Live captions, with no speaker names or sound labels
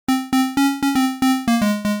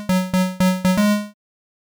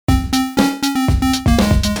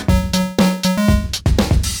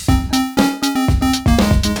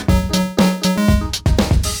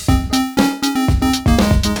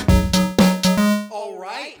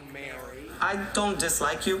I don't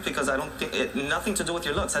dislike you because I don't think it nothing to do with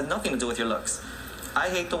your looks. It has nothing to do with your looks. I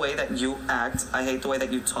hate the way that you act. I hate the way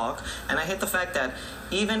that you talk. And I hate the fact that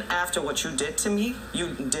even after what you did to me,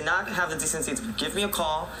 you did not have the decency to give me a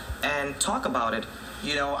call and talk about it.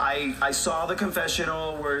 You know, I saw the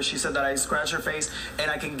confessional where she said that I scratched her face, and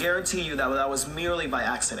I can guarantee you that was merely by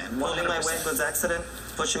accident. Pulling my wig was accident.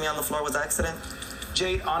 Pushing me on the floor was accident.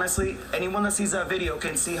 Jade, honestly, anyone that sees that video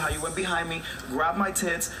can see how you went behind me, grabbed my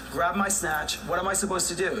tits, grabbed my snatch. What am I supposed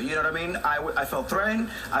to do? You know what I mean? I felt threatened.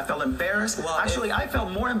 I felt embarrassed. Well, actually, I felt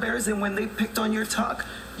more embarrassed than when they picked on your tuck.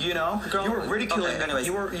 You know, girl, you were ridiculing me. Anyways,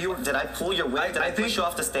 you were. Did I pull your wig? Did I push you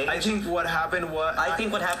off the stage? I think what happened was. I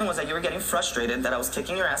think what happened was that you were getting frustrated that I was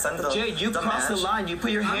kicking your ass under the. Jade, you crossed the line. You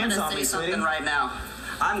put your hands on me, sweetie. something right now.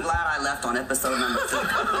 I'm glad I left on episode number 2.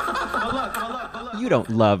 but look. You don't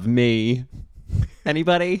love me.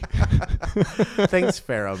 Anybody? Thanks,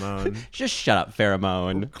 Pheromone. Just shut up,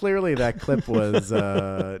 Pheromone. Clearly, that clip was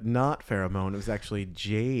not Pheromone. It was actually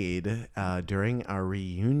Jade during our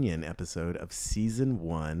reunion episode of season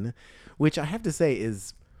 1, which I have to say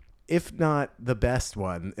is, if not the best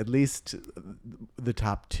one, at least the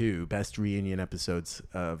top 2 best reunion episodes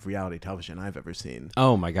of reality television I've ever seen.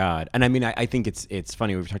 Oh my God. And I mean, I think it's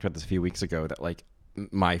funny. We talked about this a few weeks ago that like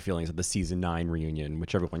my feelings of the season 9 reunion,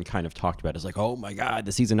 which everyone kind of talked about, is like, oh my God,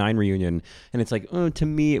 the season 9 reunion. And it's like, to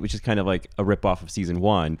me, it was just kind of like a ripoff of season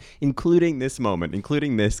 1, including this moment,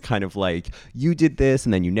 including this kind of like, you did this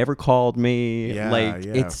and then you never called me.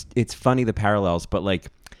 It's funny, the parallels, but like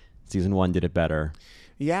season 1 did it better.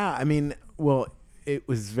 Yeah. I mean, well, it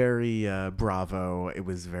was very Bravo. It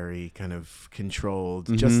was very kind of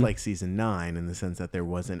controlled, just like season 9, in the sense that there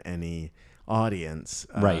wasn't any audience.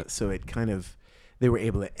 Right. So it kind of, they were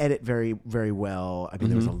able to edit very, very well. I mean,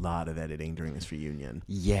 there was a lot of editing during this reunion.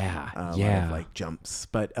 Yeah. A lot of like jumps.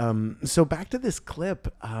 But so back to this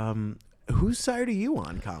clip. Whose side are you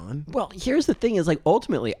on, Colin? Well, here's the thing is like,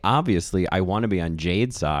 ultimately, obviously, I want to be on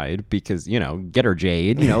Jade's side because, you know, get her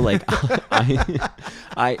Jade, you know, like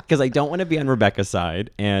because I don't want to be on Rebecca's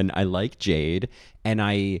side, and I like Jade and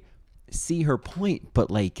I see her point,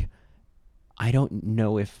 but like, I don't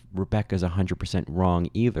know if Rebecca's 100% wrong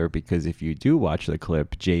either, because if you do watch the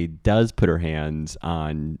clip, Jade does put her hands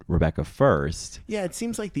on Rebecca first. Yeah, it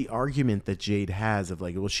seems like the argument that Jade has of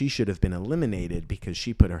like, well, she should have been eliminated because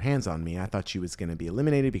she put her hands on me. I thought she was going to be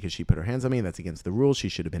eliminated because she put her hands on me. That's against the rules. She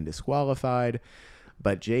should have been disqualified.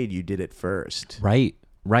 But Jade, you did it first. Right.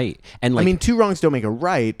 And like, I mean, 2 wrongs don't make a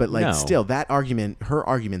right, but like, no. Still, that argument, her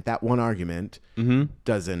argument, that one argument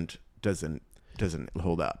doesn't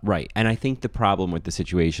hold up. Right. And I think the problem with the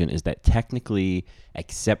situation is that technically,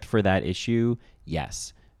 except for that issue,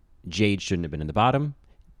 yes, Jade shouldn't have been in the bottom.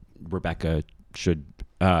 Rebecca should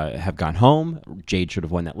have gone home. Jade should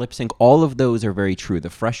have won that lip sync. All of those are very true. The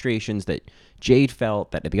frustrations that Jade felt,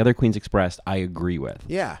 that the other queens expressed, I agree with.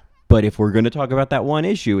 Yeah. But if we're going to talk about that one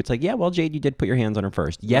issue, it's like, yeah, well, Jade, you did put your hands on her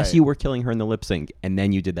first. Yes, right. You were killing her in the lip sync, and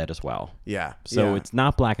then you did that as well. Yeah. So it's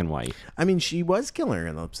not black and white. I mean, she was killing her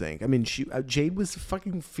in the lip sync. I mean, Jade was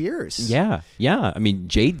fucking fierce. Yeah. I mean,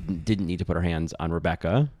 Jade didn't need to put her hands on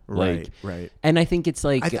Rebecca. Right. And I think it's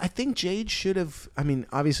like... I think Jade should have... I mean,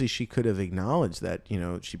 obviously she could have acknowledged that, you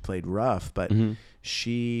know, she played rough, but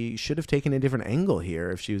she should have taken a different angle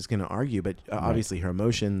here if she was going to argue. But obviously her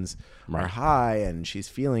emotions are high and she's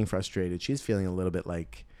feeling frustrated. She's feeling a little bit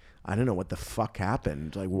like, I don't know what the fuck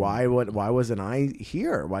happened. Like, why wasn't I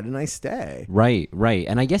here? Why didn't I stay? Right.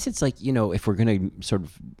 And I guess it's like, you know, if we're going to sort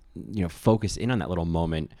of, you know, focus in on that little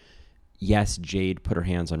moment, yes, Jade put her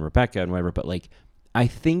hands on Rebecca and whatever, but like, I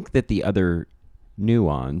think that the other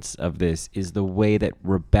nuance of this is the way that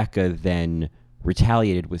Rebecca then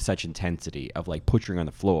retaliated with such intensity of like pushing her on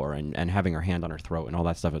the floor and having her hand on her throat and all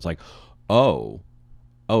that stuff. It's like,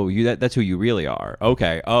 that's who you really are.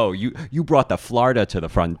 Okay. Oh, you brought the Florida to the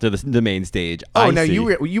front, to the main stage.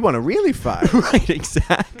 You want to really fight. Right,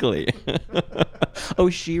 exactly. Oh,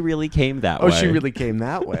 she really came that way. She really came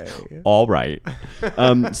that way. All right.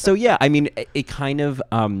 So yeah, I mean, it kind of,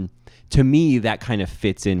 to me, that kind of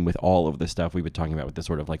fits in with all of the stuff we've been talking about with the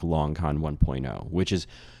sort of like long con 1.0, which is,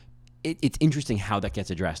 it's interesting how that gets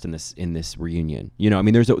addressed in this reunion. You know, I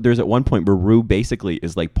mean, there's at one point where Rue basically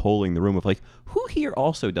is like polling the room of like, who here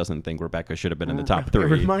also doesn't think Rebecca should have been in the top 3? It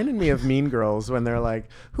reminded me of Mean Girls when they're like,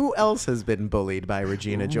 who else has been bullied by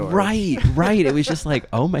Regina George? Right. It was just like,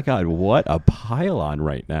 oh my God, what a pile-on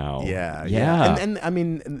right now. Yeah. And I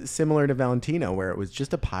mean, similar to Valentina, where it was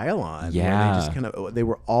just a pile-on. Yeah. They just they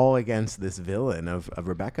were all against this villain of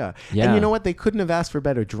Rebecca. Yeah. And you know what? They couldn't have asked for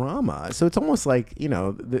better drama. So it's almost like, you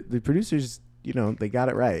know, the producers they got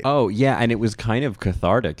it right. Oh yeah, and it was kind of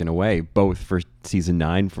cathartic in a way, both for season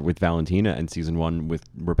 9 with Valentina and season 1 with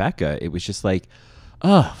Rebecca. It was just like,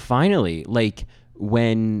 oh, finally, like.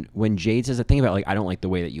 When Jade says a thing about like, I don't like the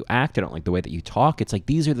way that you act, I don't like the way that you talk, it's like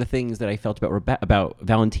these are the things that I felt about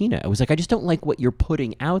Valentina. I was like, I just don't like what you're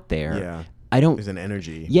putting out there. Yeah. I don't. There's an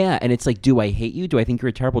energy. Yeah, and it's like, do I hate you? Do I think you're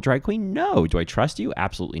a terrible drag queen? No. Do I trust you?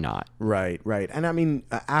 Absolutely not. Right. And I mean,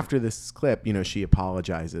 after this clip, she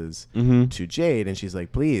apologizes to Jade, and she's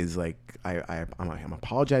like, please, like, I'm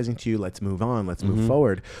apologizing to you. Let's move on. Let's move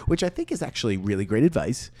forward, which I think is actually really great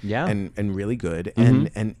advice. Yeah. And really good.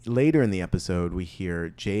 And later in the episode, we hear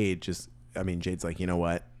Jade Jade's like, you know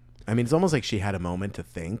what? I mean, it's almost like she had a moment to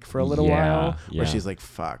think for a little while where she's like,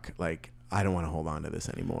 fuck, like, I don't want to hold on to this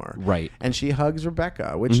anymore. Right. And she hugs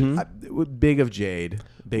Rebecca, which big of Jade,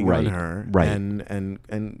 big on her. Right. And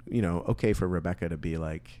okay for Rebecca to be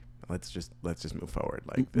like, let's just move forward.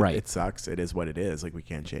 Like, it sucks. It is what it is. Like, we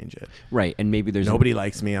can't change it. Right. And maybe there's nobody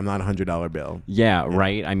likes me. I'm not $100 bill. Yeah.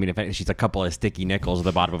 Right. I mean, if she's a couple of sticky nickels at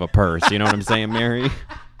the bottom of a purse, you know what I'm saying, Mary?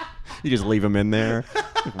 You just leave them in there.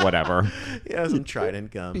 Whatever. Yeah, some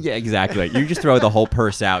Trident gum. Yeah, exactly. You just throw the whole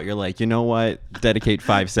purse out. You're like, you know what? Dedicate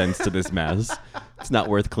 5 cents to this mess. It's not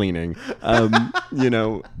worth cleaning.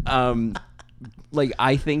 Like,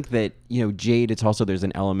 I think that, Jade, it's also, there's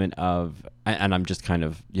an element of, and I'm just kind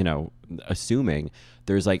of, assuming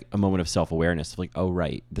there's like a moment of self-awareness of like, oh,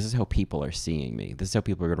 right, this is how people are seeing me. This is how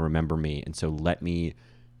people are going to remember me. And so let me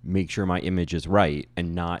make sure my image is right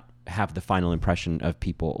and not have the final impression of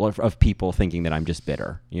people thinking that I'm just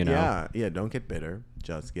bitter, Yeah, don't get bitter.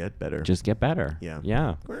 Just get better. Just get better.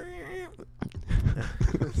 Yeah.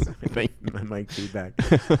 My mic feedback.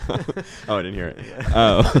 Oh, I didn't hear it.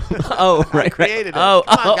 Oh, right. I created it. Oh,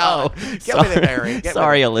 come on, God. Get with it, Mary.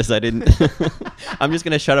 Sorry, Alyssa, I didn't. I'm just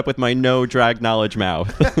gonna shut up with my no drag knowledge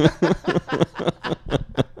mouth.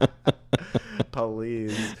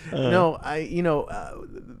 Please. No,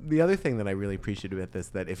 the other thing that I really appreciate about this,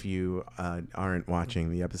 that if you aren't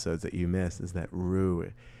watching the episodes that you miss, is that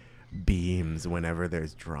Rue beams whenever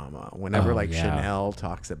there's drama. Whenever Shannel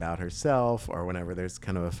talks about herself, or whenever there's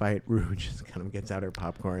kind of a fight, Rue just kind of gets out her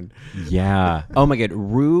popcorn. Yeah. Oh my God.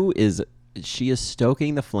 Rue is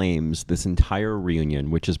stoking the flames this entire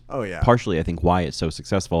reunion, which is partially, I think, why it's so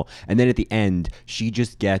successful. And then at the end, she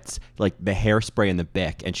just gets like the hairspray and the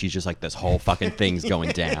Bic, and she's just like, this whole fucking thing's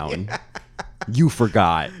going down. You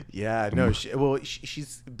forgot. Yeah, no.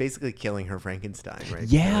 She's basically killing her Frankenstein, right?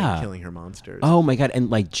 Yeah, killing her monsters. Oh my God!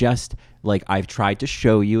 And I've tried to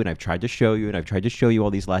show you, and I've tried to show you, and I've tried to show you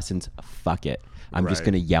all these lessons. Fuck it. I'm just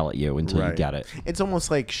gonna yell at you until you get it. It's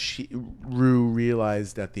almost like Rue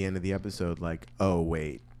realized at the end of the episode, like, oh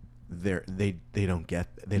wait, they don't get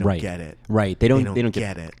it. Right. They don't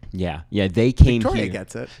get it. Yeah. They came Victoria here.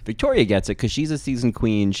 gets it. Victoria gets it because she's a seasoned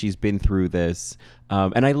queen. She's been through this.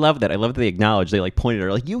 And I love that. I love that they acknowledge. They like pointed at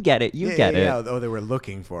her like, you get it. You get it. Yeah. Oh, they were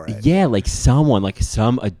looking for it. Yeah. Like someone, like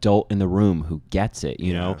some adult in the room who gets it,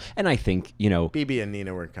 you know? And I think, BB and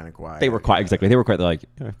Nina were kind of quiet. They were quiet. Exactly. They were quiet. They're like,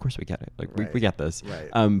 of course we get it. Like we get this. Right.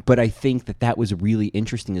 But I think that was really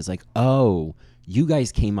interesting is like, oh, you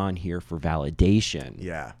guys came on here for validation.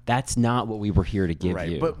 Yeah. That's not what we were here to give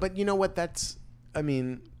you. But you know what? What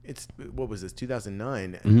was this,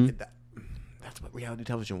 2009? Mm-hmm. That's what reality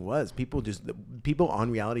television was. People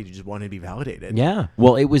on reality just wanted to be validated. Yeah.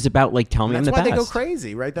 Well, it was about like, tell me I'm the best. That's why they go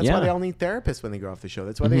crazy, right? That's why they all need therapists when they go off the show.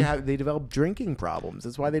 That's why they develop drinking problems.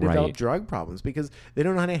 That's why they develop drug problems, because they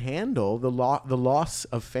don't know how to handle the loss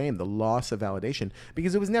of fame, the loss of validation,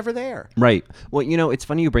 because it was never there. Right. Well, it's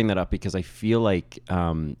funny you bring that up, because I feel like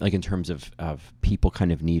in terms of people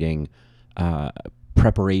kind of needing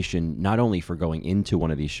preparation, not only for going into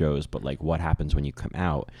one of these shows, but like what happens when you come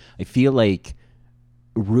out. I feel like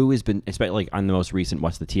Rue has been, especially like on the most recent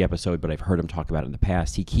What's the Tea episode, but I've heard him talk about it in the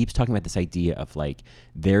past. He keeps talking about this idea of like,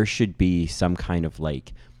 there should be some kind of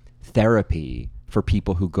like therapy for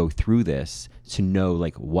people who go through this to know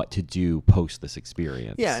like what to do post this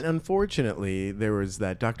experience. Yeah, and unfortunately, there was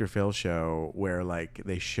that Dr. Phil show where like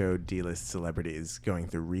they showed D-list celebrities going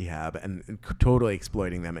through rehab and totally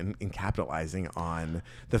exploiting them and capitalizing on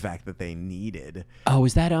the fact that they needed. Oh,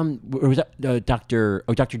 is that or was that Dr.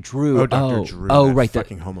 Drew? Oh, Dr. Drew. Oh, that right,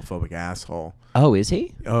 fucking homophobic asshole. Oh, is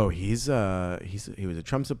he? Oh, he was a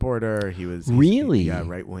Trump supporter. He's really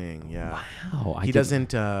right wing. Yeah. Wow. He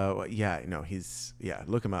doesn't.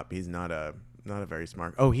 Look him up. He's not a very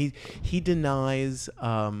smart. Oh, he denies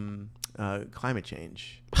climate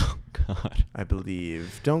change. Oh God, I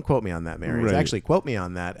believe. Don't quote me on that, Mary. Right. Actually, quote me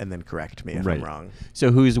on that and then correct me if I'm wrong.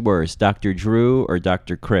 So who's worse, Dr. Drew or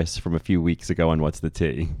Dr. Chris from a few weeks ago on What's the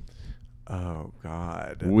Tea? Oh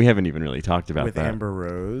God. We haven't even really talked about with that. Amber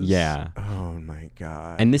Rose. Yeah. Oh my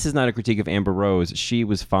God. And this is not a critique of Amber Rose. She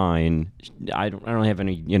was fine. I don't have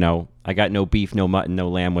any, I got no beef, no mutton, no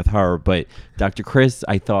lamb with her. But Dr. Chris,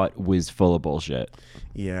 I thought, was full of bullshit.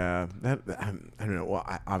 Yeah, I don't know.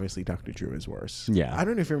 Well, obviously Dr. Drew is worse. Yeah. I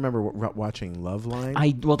don't know if you remember watching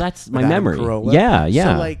Loveline. Well, that's my with Adam memory. Carolla.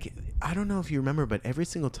 Yeah. So like, I don't know if you remember, but every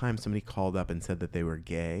single time somebody called up and said that they were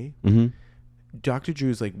gay, Dr.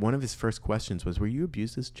 Drew's like one of his first questions was, "Were you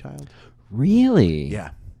abused as a child?" Really?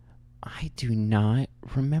 Yeah. I do not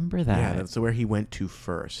remember that. Yeah, that's where he went to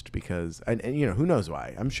first because, and who knows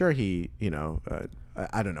why? I'm sure he,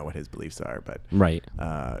 I don't know what his beliefs are, but right.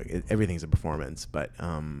 Everything's a performance. But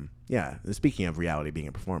yeah, speaking of reality being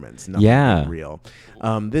a performance, nothing real.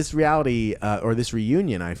 This reality or this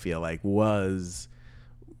reunion, I feel like, was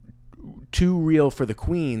too real for the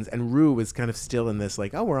queens, and Rue was kind of still in this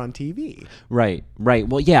like, oh, we're on TV. Right.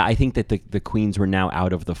 Well, yeah, I think that the queens were now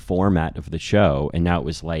out of the format of the show, and now it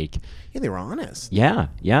was like, yeah, they were honest. Yeah,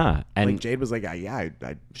 and like Jade was like, I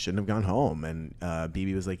shouldn't have gone home, and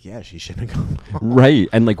BB was like, yeah, she shouldn't have gone home. Right,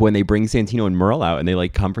 and like when they bring Santino and Merle out, and they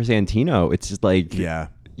like come for Santino, it's just like, yeah,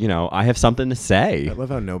 I have something to say. I love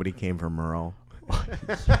how nobody came for Merle.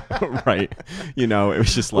 Right. It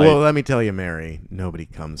was just like, well, let me tell you, Mary, nobody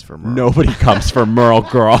comes for Merle. Nobody comes for Merle,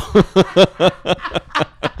 girl.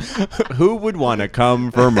 Who would want to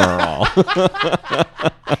come for Merle?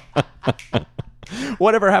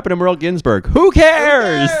 Whatever happened to Merle Ginsburg? Who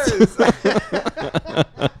cares?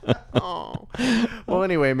 Oh. Well,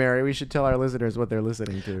 anyway, Mary, we should tell our listeners what they're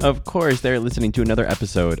listening to. Of course, they're listening to another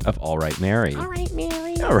episode of All Right, Mary. All Right,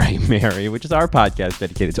 Mary. All Right, Mary, which is our podcast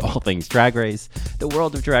dedicated to all things Drag Race, the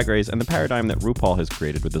world of Drag Race, and the paradigm that RuPaul has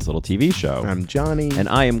created with this little TV show. I'm Johnny. And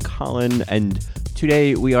I am Colin, and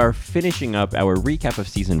today we are finishing up our recap of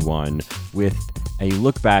Season 1 with a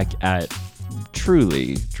look back at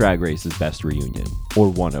truly Drag Race's best reunion, or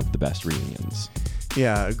one of the best reunions.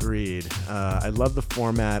 Yeah, agreed. I love the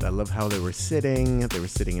format. I love how they were sitting. They were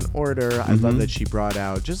sitting in order. I love that she brought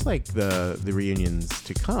out, just like the reunions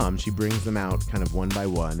to come, she brings them out kind of one by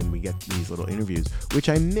one, and we get these little interviews, which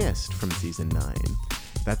I missed from Season 9.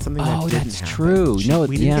 That's something that didn't that's happen. true.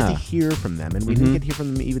 We didn't get to hear from them, and we didn't get to hear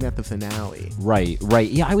from them even at the finale. Right.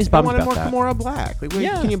 Yeah, I was bummed about that. I wanted more Kimora Black. Like,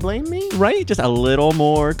 can you blame me? Right, just a little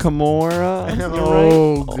more Kimora.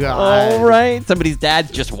 Oh, right. God. All right, somebody's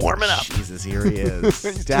dad's just warming up. Jesus, here he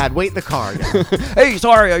is. Dad, wait in the car. Hey,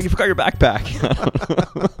 sorry, you forgot your backpack.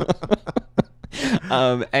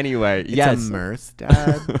 Anyway, it's yes. a mirth,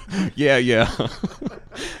 Dad. Yeah. I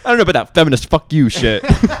don't know about that feminist fuck you shit.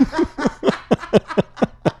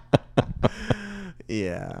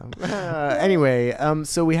 Yeah. Anyway,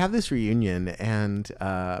 so we have this reunion, and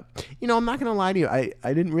I'm not gonna lie to you. I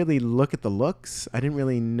didn't really look at the looks. I didn't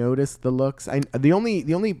really notice the looks. The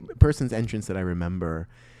only person's entrance that I remember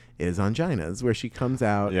is Angina's, where she comes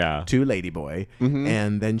out to Ladyboy,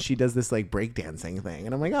 and then she does this like breakdancing thing,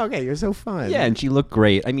 and I'm like, oh, okay, you're so fun. Yeah, and she looked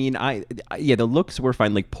great. I mean, the looks were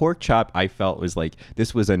fine. Like Porkchop, I felt was like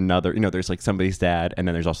this was another. There's like somebody's dad, and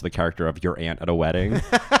then there's also the character of your aunt at a wedding.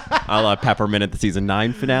 A la Peppermint at the Season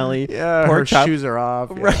 9 finale. Yeah, her shoes are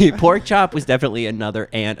off. Yeah. Right, Porkchop was definitely another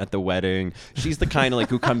aunt at the wedding. She's the kind of like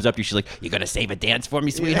who comes up to you. She's like, "You gonna save a dance for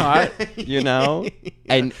me, sweetheart?"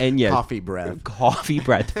 And yeah, coffee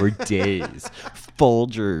breath for days,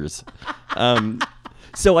 Folgers.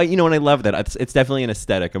 So and I love that. It's definitely an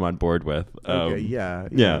aesthetic I'm on board with. Okay,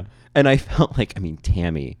 yeah. And I felt like,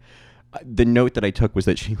 Tammie. The note that I took was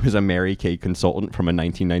that she was a Mary Kay consultant from a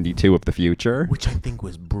 1992 of the future, which I think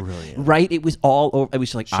was brilliant. Right? It was all over. I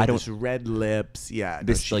was like, she had this red lips. Yeah,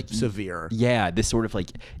 this like severe. Yeah, this sort of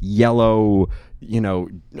like yellow.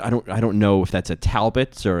 I don't know if that's a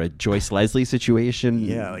Talbot's or a Joyce Leslie situation.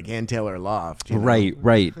 Yeah, like Ann Taylor Loft. Right.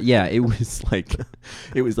 Yeah, it was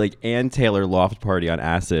like Ann Taylor Loft party on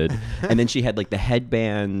acid, and then she had like the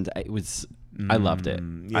headband. It was. I loved it.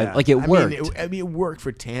 Yeah. It worked. It worked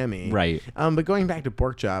for Tammie. Right. But going back to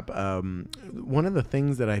Porkchop, one of the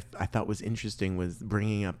things that I thought was interesting was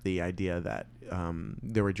bringing up the idea that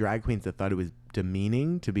there were drag queens that thought it was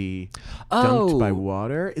demeaning to be dunked by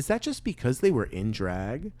water. Is that just because they were in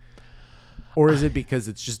drag? Or is it because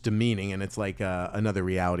it's just demeaning and it's like another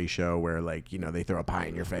reality show where they throw a pie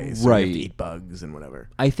in your face, right? Or you have to eat bugs and whatever.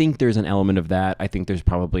 I think there's an element of that. I think there's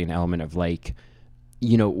probably an element of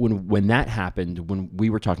when that happened, when we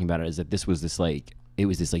were talking about it, is that this was this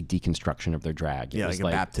deconstruction of their drag. Yeah, like a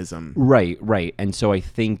baptism. Right. And so I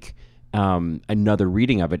think another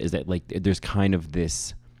reading of it is that there's kind of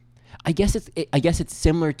this. I guess it's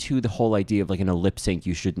similar to the whole idea of like in a lip sync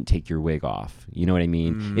you shouldn't take your wig off. You know what I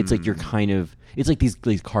mean? It's like you're kind of it's like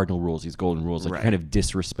these cardinal rules, these golden rules, like you're kind of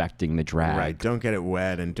disrespecting the drag. Right. Don't get it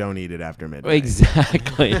wet and don't eat it after midnight.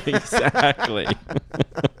 Exactly.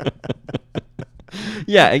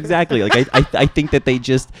 Yeah, exactly. Like I think that they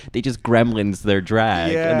just gremlins their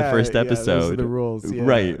drag in the first episode. Those are the rules.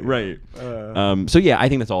 Yeah, right. So yeah, I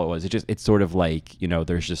think that's all it was. It's sort of like, you know,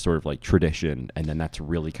 there's just sort of like tradition, and then that's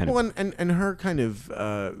really kind of and her kind of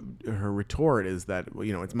her retort is that,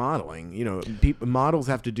 you know, it's modeling. You know, models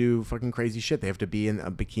have to do fucking crazy shit. They have to be in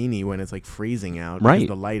a bikini when it's like freezing out because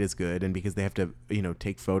the light is good, and because they have to, you know,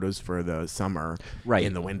 take photos for the summer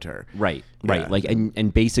in the winter. Right. Like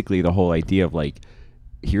and basically the whole idea of like,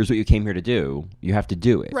 here's what you came here to do. You have to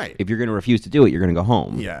do it. Right. If you're going to refuse to do it, you're going to go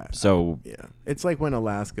home. Yeah. So it's like when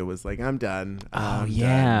Alaska was like, I'm done.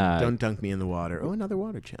 Yeah. Don't dunk me in the water. Oh, another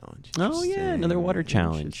water challenge. Oh yeah, another water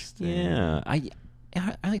challenge. Yeah. I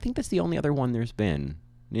think that's the only other one there's been.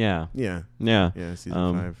 Yeah. Yeah.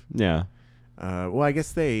 Season 5. Yeah. Well, I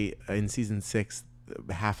guess they in season 6,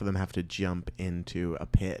 half of them have to jump into a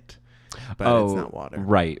pit. But it's not water.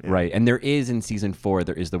 Right. And there is in season 4,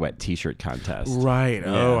 there is the wet t-shirt contest. Right.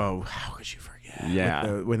 Yeah. Oh, how could you forget?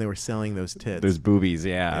 Yeah. When they were selling those tits. Those boobies,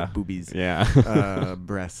 yeah. Boobies. Yeah.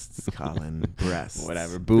 Breasts, Colin. Breasts.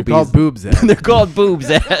 Whatever. Boobies. They're called boobs, Ed. They're called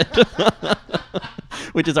boobs, Ed.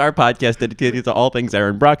 Which is our podcast dedicated to all things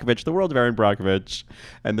Aaron Brockovich, the world of Aaron Brockovich,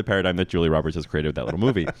 and the paradigm that Julie Roberts has created with that little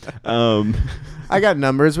movie. I got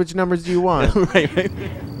numbers. Which numbers do you want? right.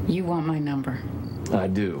 You want my number? I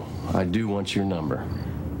do. I do want your number.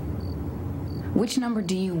 Which number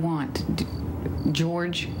do you want?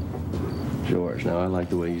 George? George. Now, I like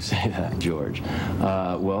the way you say that, George.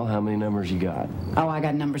 Well, how many numbers you got? Oh, I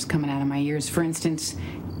got numbers coming out of my ears. For instance,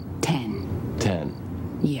 10.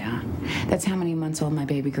 10. Yeah. That's how many months old my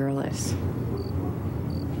baby girl is.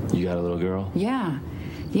 You got a little girl? Yeah.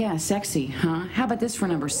 Yeah, sexy, huh? How about this for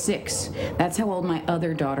number 6? That's how old my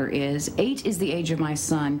other daughter is. 8 is the age of my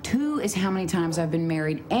son. 2 is how many times I've been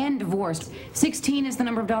married and divorced. 16 is the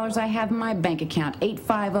number of dollars I have in my bank account.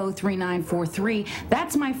 850-3943.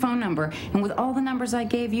 That's my phone number. And with all the numbers I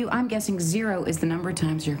gave you, I'm guessing 0 is the number of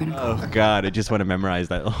times you're going to call. Oh, God. I just want to memorize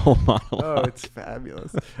that whole monologue. Oh, it's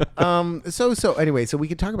fabulous. So anyway, so we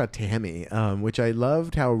could talk about Tammie, which I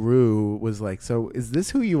loved how Rue was like, so is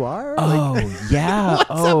this who you are? Oh, like, yeah.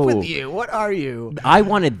 What's up with you? What are you? I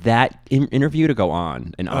wanted that interview to go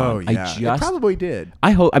on and on. Oh, yeah. It probably did.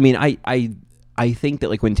 I hope. I mean, I think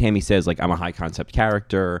that like when Tammie says like I'm a high concept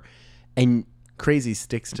character, and crazy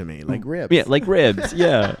sticks to me like ribs. Yeah, like ribs.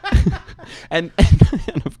 Yeah. and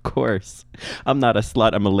of course, I'm not a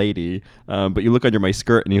slut. I'm a lady. But you look under my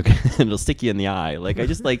skirt and it'll stick you in the eye. Like I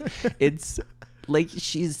just like it's like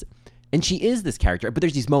she's. And she is this character, but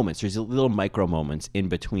there's these moments. There's little micro moments in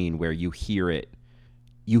between where you hear it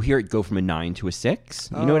go from a 9 to a 6.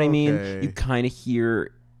 You know what I mean? Okay. You kind of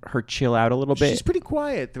hear her chill out a little bit. She's pretty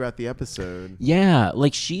quiet throughout the episode. Yeah,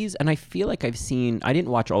 like and I feel like I didn't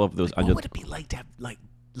watch all of those. Like, what would it be like to have like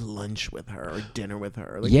lunch with her or dinner with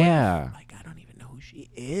her? Like, yeah. Like I don't even know who she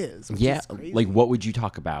is. Yeah, like what would you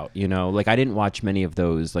talk about? You know, like I didn't watch many of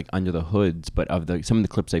those like under the hoods, but some of the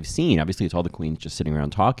clips I've seen, obviously it's all the queens just sitting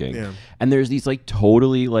around talking. Yeah. And there's these like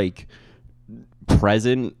totally like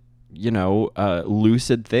present, you know,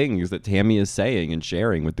 lucid things that Tammie is saying and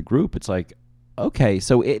sharing with the group. It's like, okay,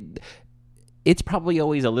 so it's probably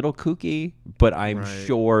always a little kooky, but I'm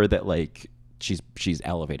sure that like she's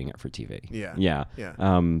elevating it for TV. Yeah.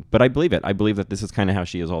 But I believe it. I believe that this is kind of how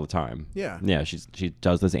she is all the time. Yeah. She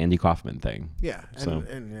does this Andy Kaufman thing. Yeah. So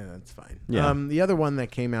and yeah, that's fine. Yeah. The other one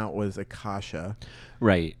that came out was Akashia.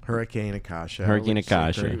 Right. Hurricane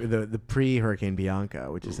Akashia. The pre-Hurricane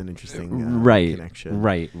Bianca, which is an interesting connection.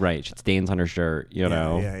 Right. She stains on her shirt, you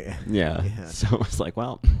know. Yeah. So it's like,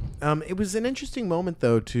 well. It was an interesting moment,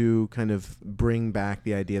 though, to kind of bring back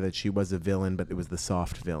the idea that she was a villain, but it was the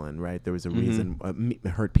soft villain, right? There was a reason.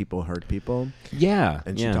 Hurt people. Yeah.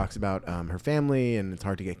 And she talks about her family, and it's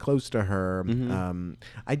hard to get close to her.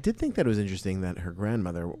 I did think that it was interesting that her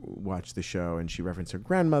grandmother watched the show, and she referenced her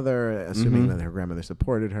grandmother, assuming that her grandmother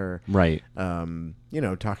supported her. Right. You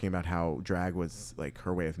know, talking about how drag was like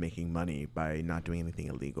her way of making money by not doing anything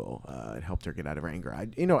illegal. It helped her get out of her anger.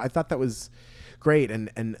 I thought that was great.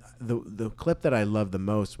 And the clip that I loved the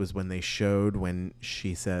most was when they showed when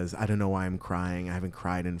she says, I don't know why I'm crying. I haven't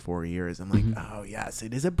cried in 4 years. I'm like, oh yes,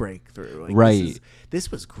 it is a breakthrough. Like, right. This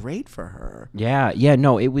was great for her. Yeah.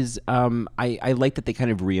 No, it was, I like that they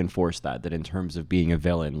kind of reinforced that in terms of being a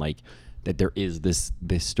villain, like that there is this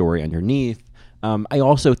story underneath. I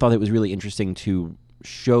also thought it was really interesting to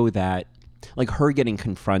show that like her getting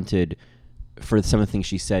confronted for some of the things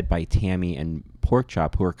she said by Tammie and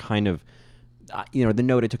Porkchop, who are kind of, the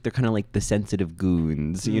note I took, they're kind of like the sensitive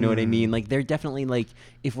goons. You know what I mean? Like they're definitely like,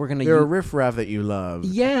 if we're gonna, they're a riffraff that you love.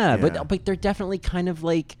 Yeah, but they're definitely kind of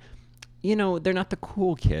like, they're not the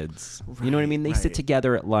cool kids. Right, you know what I mean? They sit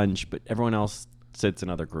together at lunch, but everyone else sits in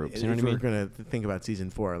other groups. You know what I mean? If we're gonna think about season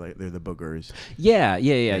 4, like they're the boogers. Yeah.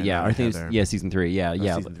 I think season 3.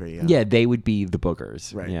 Season 3. Yeah, they would be the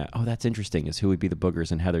boogers. Right. Yeah. Oh, that's interesting. Is who would be the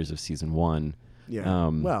boogers and Heathers of season 1? Yeah.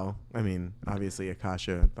 Well, I mean, obviously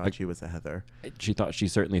Akashia thought she was a Heather. She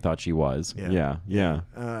certainly thought she was. Yeah.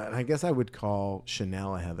 And I guess I would call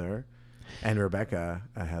Shannel a Heather, and Rebecca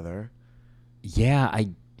a Heather. Yeah,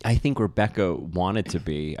 I think Rebecca wanted to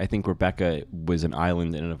be. I think Rebecca was an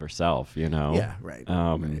island in and of herself, Yeah, right.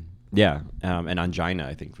 Right. Yeah, and Angina,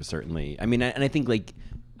 I think, was certainly. I mean, and I think, like,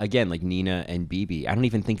 again, like Nina and BB, I don't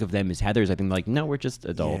even think of them as Heathers. I think, like, no, we're just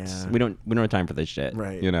adults. Yeah. We don't have time for this shit.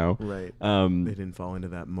 Right. Right. They didn't fall into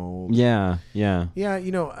that mold. Yeah.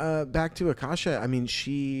 Back to Akashia. I mean,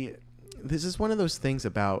 this is one of those things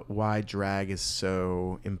about why drag is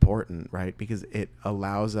so important, right? Because it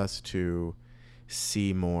allows us to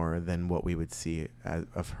see more than what we would see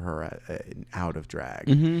of her out of drag.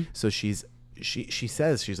 Mm-hmm. So she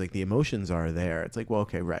says, she's like, the emotions are there. It's like, well,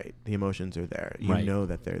 okay, right. The emotions are there. You know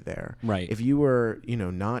that they're there. Right. If you were,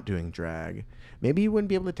 not doing drag, maybe you wouldn't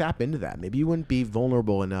be able to tap into that. Maybe you wouldn't be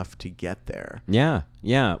vulnerable enough to get there. Yeah.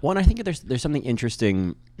 Well, and I think there's something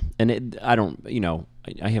interesting, and I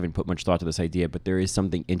haven't put much thought to this idea, but there is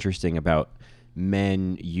something interesting about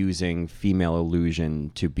men using female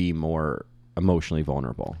illusion to be more emotionally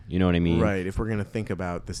vulnerable. You know what I mean? Right. If we're going to think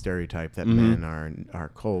about the stereotype that men are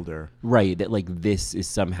colder. Right. That like this is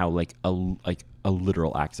somehow like a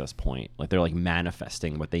literal access point. Like they're like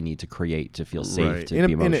manifesting what they need to create to feel safe to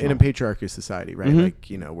be emotional. In a patriarchal society, right? Like,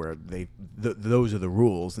 where those are the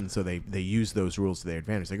rules, and so they use those rules to their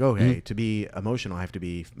advantage. Like, okay, to be emotional, I have to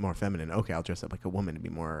be more feminine. Okay, I'll dress up like a woman to be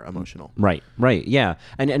more emotional. Right. Yeah.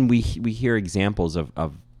 And we hear examples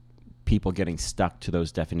of people getting stuck to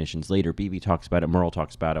those definitions later. BB talks about it. Merle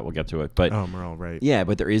talks about it. We'll get to it. But Merle, right? Yeah,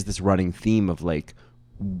 but there is this running theme of like,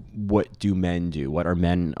 what do men do? What are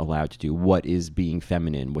men allowed to do? What is being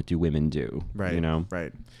feminine? What do women do? Right.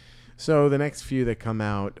 Right. So the next few that come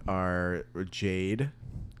out are Jade.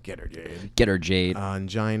 Get her, Jade.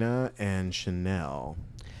 Angina and Shannel.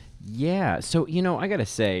 Yeah. So, I got to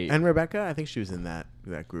say. And Rebecca, I think she was in that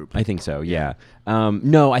group. I think so, yeah.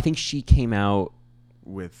 No, I think she came out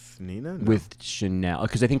with Nina? No. With Shannel.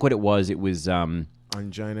 Because I think what it was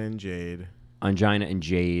Angina and Jade.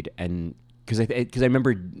 And because I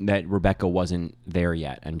remember that Rebecca wasn't there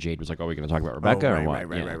yet, and Jade was like, "Oh, we're going to talk about Rebecca or what?"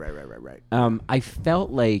 Right. I felt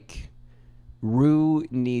like Ru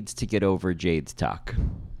needs to get over Jade's tuck.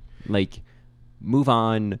 Like,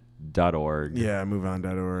 moveon.org. Yeah,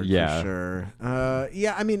 moveon.org for sure.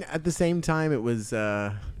 I mean, at the same time, it was.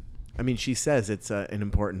 She says it's an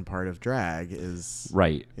important part of drag is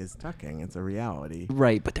tucking. It's a reality.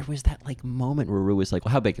 Right, but there was that like moment where Ru was like,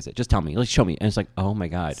 "Well, how big is it? Just tell me. Like, show me." And it's like, "Oh my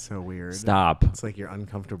god, so weird. Stop." It's like your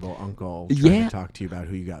uncomfortable uncle trying to talk to you about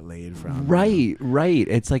who you got laid from. Right.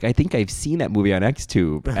 It's like I think I've seen that movie on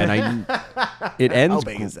XTube, and it ends. How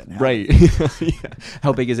big is it? Right.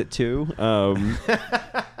 How big is it too?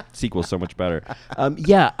 Sequel's so much better.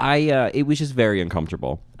 It was just very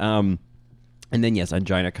uncomfortable. And then, yes,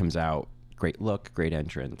 Angina comes out. Great look, great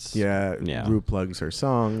entrance. Yeah. Ru plugs her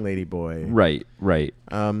song, Lady Boy. Right.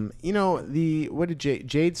 What did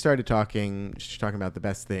Jade started talking? She's talking about the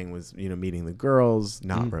best thing was, meeting the girls,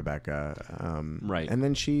 not Rebecca. Right. And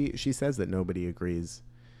then she says that nobody agrees,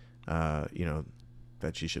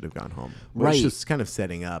 that she should have gone home. Which is kind of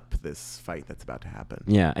setting up this fight that's about to happen.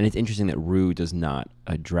 Yeah, and it's interesting that Ru does not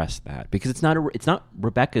address that because it's not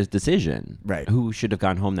Rebecca's decision. Right. Who should have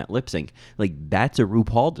gone home that lip sync? Like that's a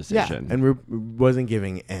RuPaul decision. Yeah, and Ru wasn't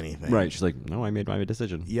giving anything. Right. She's like, no, I made my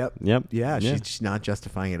decision. Yep. Yeah. She's not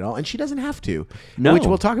justifying it at all, and she doesn't have to. No. Which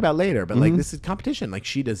we'll talk about later. But like this is competition. Like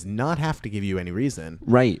she does not have to give you any reason.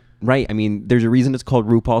 Right. I mean, there's a reason it's called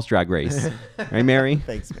RuPaul's Drag Race. Right, Mary?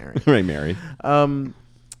 Thanks, Mary. Right, Mary.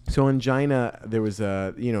 So Angina, there was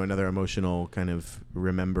another emotional kind of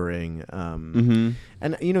remembering, and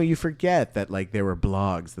you forget that like there were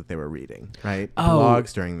blogs that they were reading, right?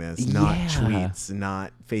 Blogs during this, not tweets,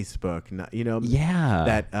 not Facebook, not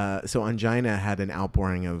that. So Angina had an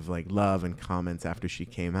outpouring of like love and comments after she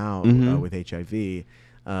came out with HIV.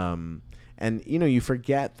 And you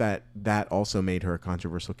forget that also made her a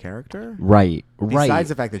controversial character, right? Besides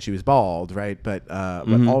the fact that she was bald, right? But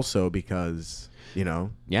also because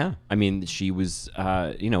yeah. I mean, she was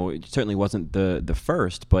it certainly wasn't the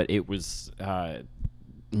first, but it was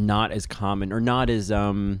not as common or not as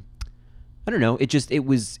I don't know. It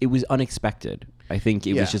was unexpected. I think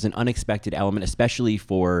it was just an unexpected element, especially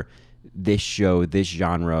for this show, this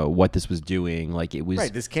genre, what this was doing. Like it was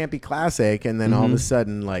right. This can't be classic, and then all of a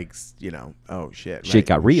sudden, oh shit, shit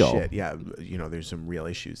got real. Shit, yeah, there's some real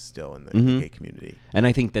issues still in the gay community. And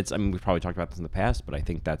I think that's. I mean, we've probably talked about this in the past, but I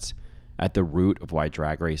think that's at the root of why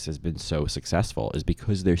Drag Race has been so successful is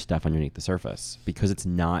because there's stuff underneath the surface. Because it's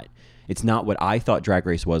not what I thought Drag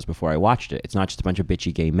Race was before I watched it. It's not just a bunch of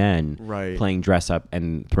bitchy gay men playing dress up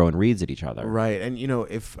and throwing reeds at each other. Right. And,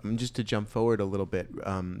 if just to jump forward a little bit,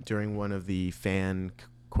 during one of the fan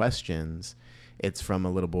questions, it's from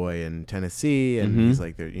a little boy in Tennessee, and he's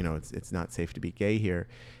like, it's not safe to be gay here.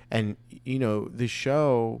 And, the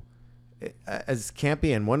show, as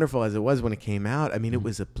campy and wonderful as it was when it came out, I mean, it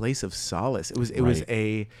was a place of solace. It was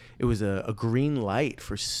a green light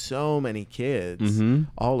for so many kids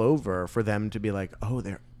all over for them to be like, oh,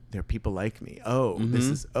 there are people like me. Oh,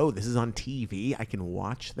 this is on TV. I can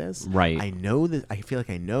watch this. Right. I know this. I feel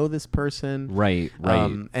like I know this person. Right.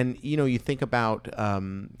 And you think about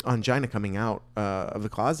Angina coming out of the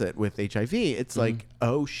closet with HIV. It's like,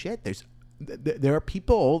 oh shit, there are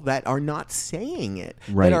people that are not saying it,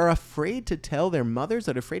 that are afraid to tell their mothers,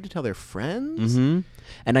 that are afraid to tell their friends.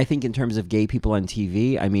 And I think in terms of gay people on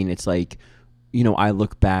TV, I mean, it's like, I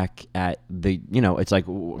look back at it's like,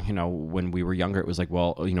 when we were younger, it was like,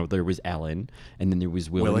 well, there was Ellen, and then there was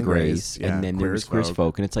Will and Grace, and then there was Queer as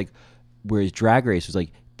Folk. And it's like, whereas Drag Race was like,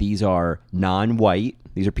 these are non-white.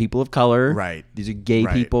 These are people of color. Right. These are gay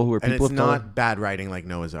people who are people of color. And it's not bad writing like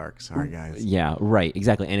Noah's Ark. Sorry, guys. Yeah, right.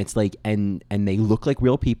 Exactly. And it's like, and they look like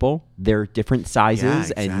real people. They're different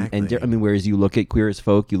sizes. Yeah, exactly. And I mean, whereas you look at Queer as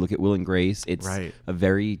Folk, you look at Will and Grace, it's a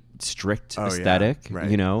very strict aesthetic,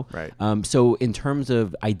 Right. So in terms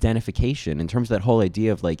of identification, in terms of that whole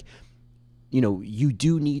idea of like, you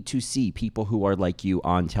do need to see people who are like you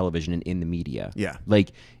on television and in the media. Yeah.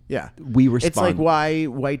 Like, yeah, we respond. It's like why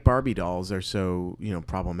white Barbie dolls are so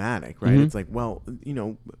problematic, right? It's like, well,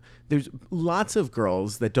 there's lots of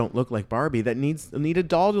girls that don't look like Barbie that need a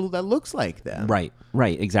doll that looks like them. Right,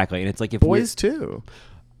 exactly. And it's like if boys too.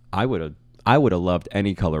 I would have loved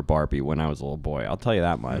any color Barbie when I was a little boy. I'll tell you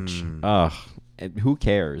that much. Ugh. Who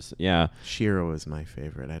cares? Yeah. She-Ra was my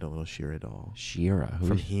favorite. I had a little She-Ra doll. She-Ra?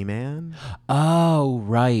 From He-Man? Oh,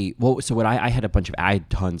 right. Well, so I had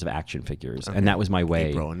tons of action figures, and that was my way.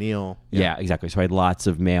 April O'Neil. Yeah, exactly. So I had lots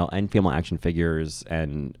of male and female action figures,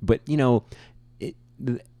 but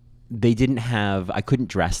they didn't have, I couldn't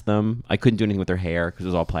dress them. I couldn't do anything with their hair because it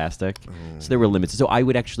was all plastic. So there were limits. So I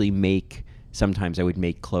would actually sometimes I would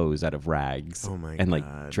make clothes out of rags and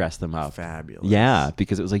dress them up. Fabulous. Yeah,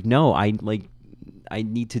 because it was like, no, I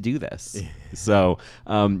need to do this. So,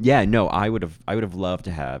 I would have loved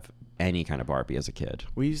to have any kind of Barbie as a kid.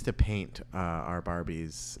 We used to paint our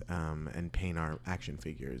Barbies and paint our action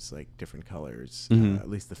figures like different colors, at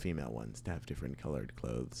least the female ones, to have different colored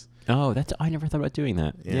clothes. Oh, I never thought about doing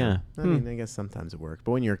that. Yeah. I mean, I guess sometimes it works,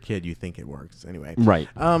 but when you're a kid, you think it works anyway. Right.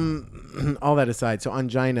 All that aside, so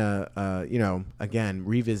Angina, again,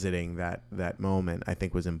 revisiting that moment, I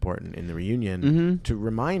think was important in the reunion to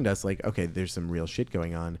remind us, like, okay, there's some real shit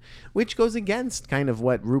going on, which goes against kind of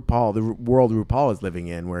what the world RuPaul is living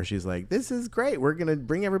in, where she's like, this is great. We're going to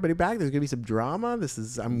bring everybody back. There's going to be some drama.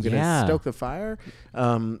 I'm going to stoke the fire.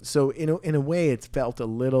 So in a way, it's felt a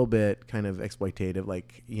little bit kind of exploitative,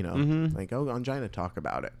 like, like, oh, Angina, talk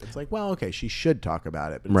about it. It's like, well, okay, she should talk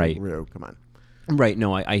about it, but it's like, Ru, come on. Right.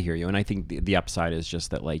 No, I hear you. And I think the upside is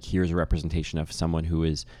just that, like, here's a representation of someone who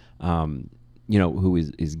is, who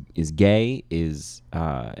is gay, is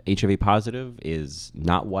HIV positive, is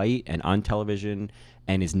not white, and on television,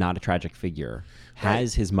 and is not a tragic figure,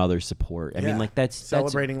 has his mother's support. I mean, like, that's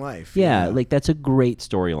celebrating life. Yeah, like, that's a great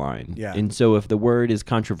storyline. Yeah. And so if the word is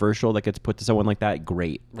controversial that gets put to someone like that,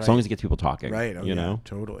 great. As long as it gets people talking. Right. Oh, yeah,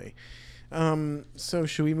 totally. So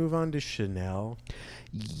should we move on to Shannel?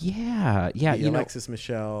 Yeah. Alexis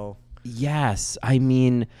Michelle. Yes. I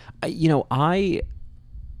mean,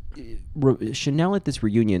 Shannel at this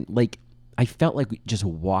reunion, like, I felt like just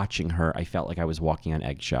watching her, I felt like I was walking on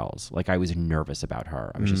eggshells. Like, I was nervous about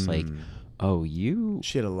her. I was just like,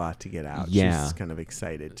 She had a lot to get out. Yeah. She's kind of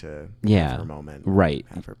excited to Yeah. have her moment. Right.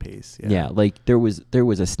 Have her piece. Yeah. Like there was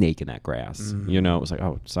a snake in that grass. You know, it was like,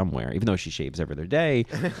 oh, somewhere. Even though she shaves every other day,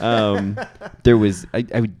 there was.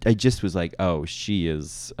 I just was like, oh,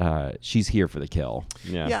 she's here for the kill.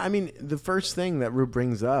 Yeah. Yeah. I mean, the first thing that Ru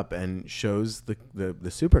brings up and shows the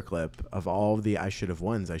super clip of all of the I should have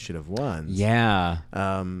won. Yeah.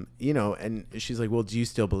 You know, and she's like, well, do you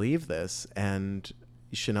still believe this? And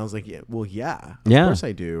Shannel's like, yeah, well, yeah, of course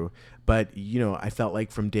I do. But, you know, I felt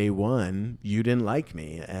like from day one, you didn't like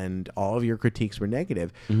me and all of your critiques were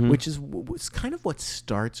negative, which is kind of what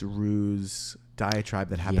starts Ru's diatribe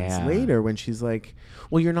that happens later when she's like,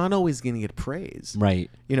 well, you're not always going to get praise. Right.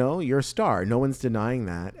 You know, you're a star. No one's denying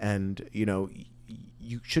that. And, you know,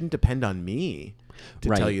 you shouldn't depend on me to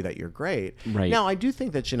tell you that you're great. Right. Now, I do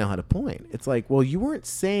think that Shannel had a point. It's like, well, you weren't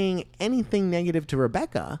saying anything negative to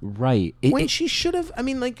Rebecca. Right. When she should have. I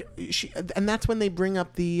mean, like, and that's when they bring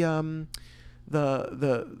up the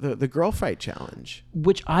girl fight challenge,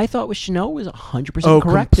 which I thought Shannel was 100%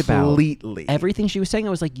 correct about. Completely. Everything she was saying,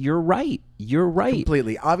 I was like, you're right. You're right.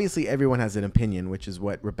 Completely. Obviously, everyone has an opinion, which is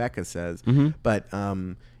what Rebecca says. But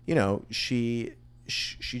you know, she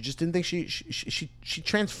just didn't think she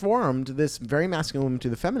transformed this very masculine woman to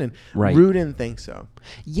the feminine. Right. Ru didn't think so.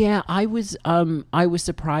 Yeah, I was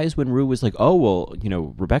surprised when Ru was like, oh, well, you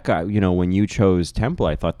know, Rebecca, you know, when you chose Temple,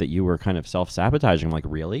 I thought that you were kind of self-sabotaging. I'm like,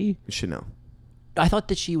 really? Shannel. I thought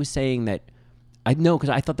that she was saying that. I know, because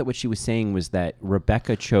I thought that what she was saying was that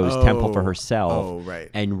Rebecca chose Temple for herself. Oh, right.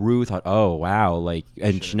 And Ru thought, oh, wow. Like,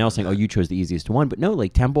 and Shannel saying, oh, you chose the easiest one. But no,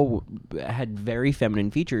 like, Temple had very feminine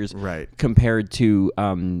features compared to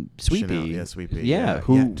Sweet Shannel, Pea. yeah, Sweet Pea. Yeah,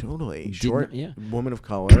 totally. Short, woman of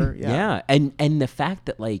color. Yeah. And the fact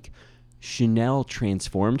that, like, Shannel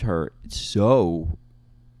transformed her so,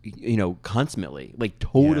 you know, consummately, like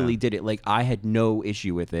totally did it. Like I had no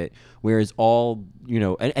issue with it. Whereas all, you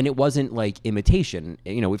know, and it wasn't like imitation.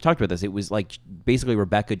 You know, we've talked about this. It was like basically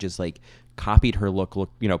Rebecca just like copied her look,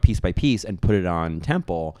 you know, piece by piece and put it on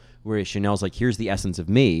Temple. Whereas Shannel's like, here's the essence of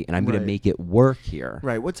me, and I'm going to make it work here.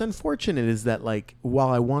 Right. What's unfortunate is that, like, while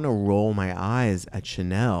I want to roll my eyes at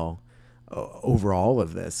Shannel over all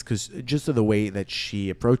of this, because just of the way that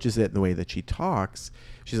she approaches it and the way that she talks,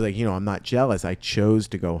 she's like, you know, I'm not jealous. I chose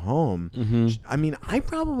to go home. I mean, I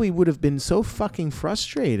probably would have been so fucking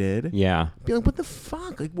frustrated. Yeah. Be like, what the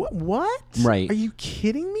fuck? Like, what? Right. Are you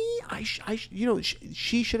kidding me? You know,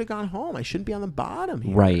 she should have gone home. I shouldn't be on the bottom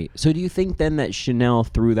here. Right. So do you think then that Shannel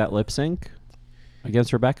threw that lip sync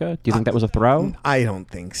against Rebecca? Do you think that was a throw? I don't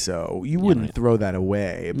think so. You wouldn't throw that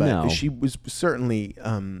away, but she was certainly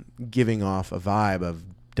giving off a vibe of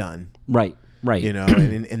done. Right. You know,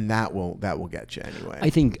 and that will get you anyway. I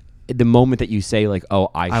think the moment that you say like, "Oh,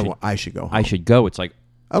 I should go home. I should go," it's like,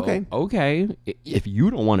 okay, okay. If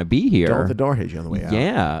you don't want to be here, don't let the door hit you on the way out.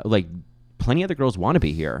 Yeah, like plenty of other girls want to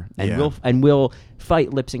be here, and we'll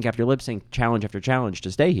fight lip sync after lip sync, challenge after challenge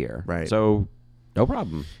to stay here. Right. So, no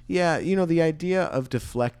problem. Yeah, you know, the idea of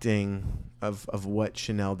deflecting of what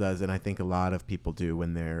Shannel does, and I think a lot of people do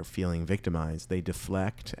when they're feeling victimized, they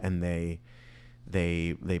deflect and they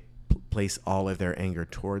place all of their anger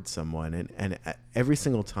towards someone, and every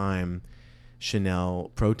single time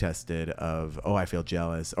Shannel protested of, oh, I feel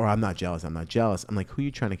jealous, or I'm not jealous, I'm like, who are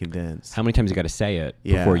you trying to convince? How many times you got to say it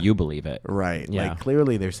before you believe it? Right. Yeah. Like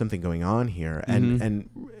clearly there's something going on here, and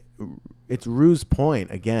it's Ru's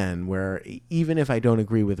point again, where even if I don't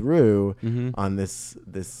agree with Ru on this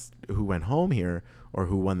who went home here or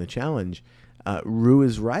who won the challenge, Ru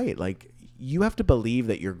is right. Like, you have to believe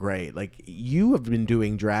that you're great. Like, you have been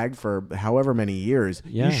doing drag for however many years.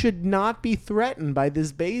 Yeah. You should not be threatened by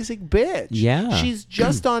this basic bitch. Yeah. She's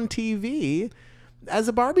just on TV as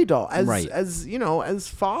a Barbie doll, as you know, as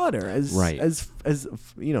fodder, as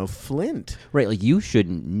you know, Flint. Right. Like, you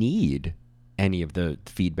shouldn't need any of the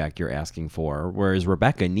feedback you're asking for, whereas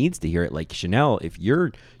Rebecca needs to hear it. Like, Shannel, if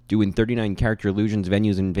you're doing 39 character illusions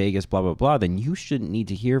venues in Vegas, blah blah blah, then you shouldn't need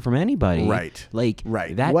to hear from anybody. Right. Like,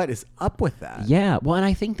 that, what is up with that? Yeah. Well, and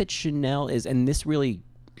I think that Shannel is, and this really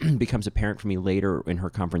becomes apparent for me later in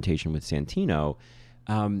her confrontation with Santino.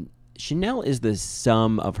 Shannel is the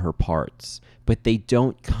sum of her parts, but they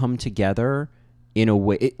don't come together in a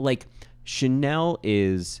way. Like, Shannel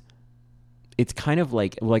is, it's kind of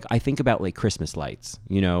like I think about like Christmas lights,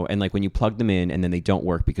 you know, and like when you plug them in and then they don't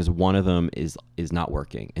work because one of them is not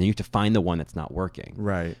working, and you have to find the one that's not working.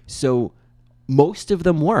 Right. So most of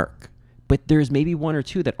them work, but there's maybe one or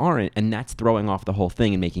two that aren't, and that's throwing off the whole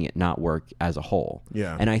thing and making it not work as a whole.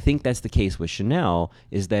 Yeah. And I think that's the case with Shannel,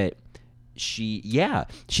 is that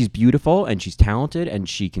she's beautiful and she's talented and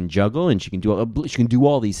she can juggle and she can do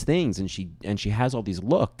all these things and she has all these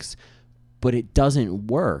looks, but it doesn't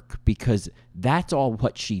work because that's all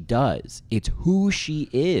what she does. It's who she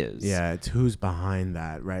is. Yeah, it's who's behind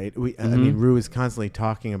that, right? I mean, Ru is constantly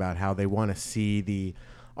talking about how they want to see the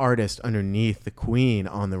artist underneath the queen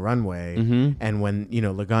on the runway, and when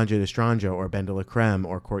Laganja Destrange or Ben de la Creme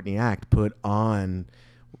or Courtney Act put on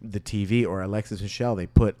the TV, or Alexis Michelle, they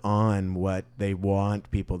put on what they want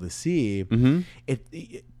people to see.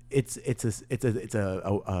 It's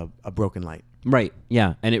a broken light. Right.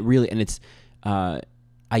 Yeah. And it's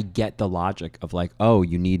I get the logic of like, oh,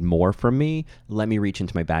 you need more from me? Let me reach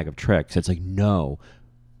into my bag of tricks. It's like, no,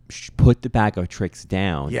 put the bag of tricks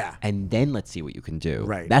down. Yeah. And then let's see what you can do.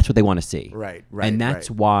 Right. That's what they want to see. Right. And that's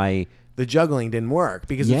why the juggling didn't work,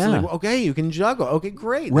 because it's like, well, okay, you can juggle. Okay,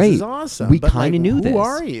 great. This is awesome. We kind of knew this. Who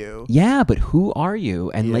are you? Yeah, but who are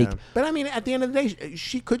you? And but I mean, at the end of the day,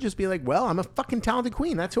 she could just be like, well, I'm a fucking talented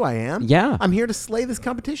queen. That's who I am. Yeah. I'm here to slay this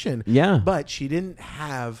competition. Yeah. But she didn't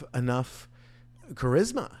have enough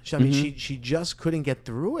charisma. I mean, she just couldn't get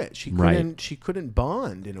through it. She couldn't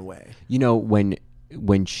bond in a way.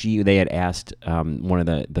 When they had asked one of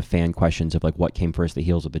the fan questions of like what came first, the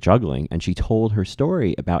heels or the juggling, and she told her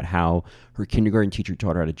story about how her kindergarten teacher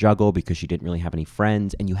taught her how to juggle because she didn't really have any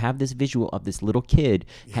friends, and you have this visual of this little kid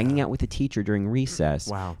hanging out with the teacher during recess.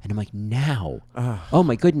 Wow. And I'm like, now, oh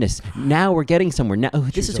my goodness, now we're getting somewhere. Now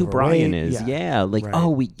this is who Brian is. Yeah, like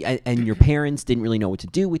and your parents didn't really know what to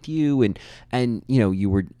do with you, and you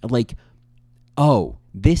were like, oh,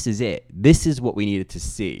 this is it. This is what we needed to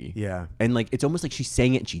see. Yeah. And like, it's almost like she's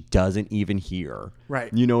saying it and she doesn't even hear.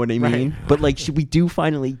 Right. You know what I mean? Right. But like, we do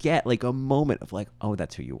finally get like a moment of like, oh,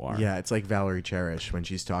 that's who you are. Yeah. It's like Valerie Cherish when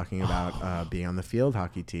she's talking about being on the field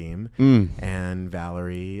hockey team. And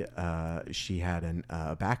Valerie, she had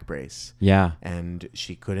a back brace. Yeah. And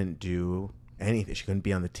she couldn't do anything. She couldn't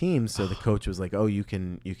be on the team. So the coach was like, oh, you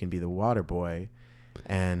can be the water boy.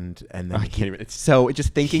 And then I can't even. It's so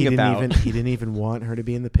just thinking about. He didn't even want her to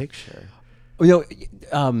be in the picture. Right,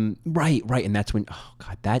 and that's when. Oh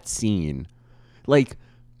God, that scene, like,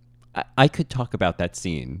 I could talk about that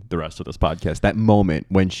scene the rest of this podcast. That moment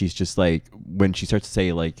when she's just like, when she starts to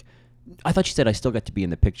say like, I thought she said I still got to be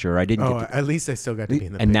in the picture. I didn't. At least I still got to be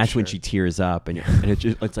in the picture. And that's when she tears up, and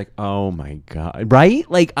it's like, oh my God, right?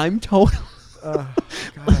 Like I'm totally. Oh,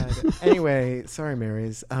 God. Anyway, sorry,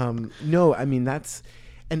 Marys. No, I mean that's,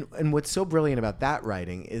 and what's so brilliant about that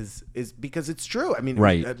writing is because it's true. I mean,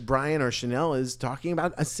 right. Brian or Shannel is talking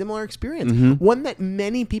about a similar experience, one that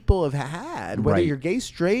many people have had, whether you're gay,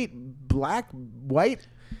 straight, black, white.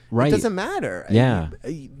 It doesn't matter. Yeah,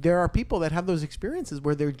 there are people that have those experiences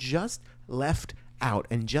where they're just left out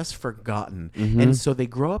and just forgotten, and so they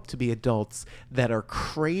grow up to be adults that are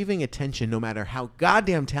craving attention no matter how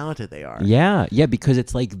goddamn talented they are. Yeah, because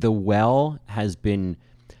it's like the well has been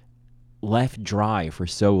left dry for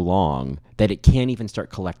so long that it can't even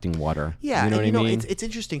start collecting water. Yeah, you know what I mean? It's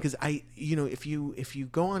interesting because if you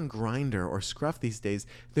go on Grindr or Scruff these days,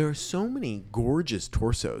 there are so many gorgeous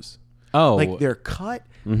torsos. Oh, like they're cut.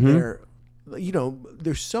 They're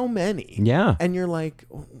there's so many. Yeah, and you're like,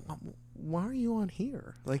 why are you on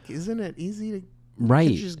here? Like, isn't it easy to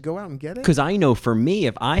just go out and get it? Because I know for me,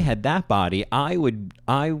 if I had that body, I wouldn't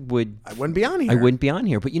be on here. I wouldn't be on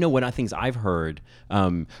here. But one of the things I've heard,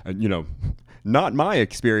 not my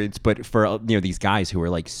experience, but for these guys who are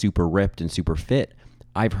like super ripped and super fit,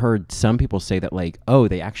 I've heard some people say that like, oh,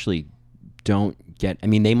 they actually don't get. I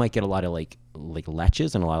mean, they might get a lot of like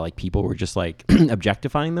leches and a lot of like people who are just like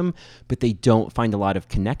objectifying them, but they don't find a lot of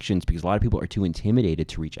connections because a lot of people are too intimidated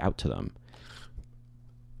to reach out to them.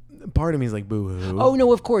 Part of me is like, boo-hoo. Oh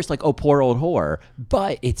no, of course, like, oh, poor old whore.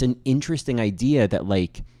 But it's an interesting idea that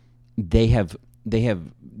like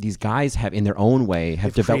these guys have in their own way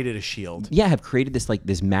have created a shield. Yeah, have created this like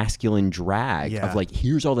this masculine drag of like,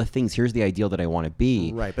 here's all the things, here's the ideal that I want to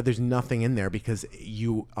be. Right, but there's nothing in there because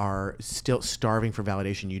you are still starving for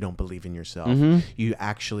validation. You don't believe in yourself.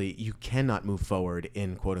 You cannot move forward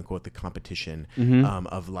in quote unquote the competition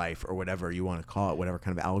of life or whatever you want to call it, whatever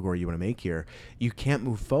kind of allegory you want to make here. You can't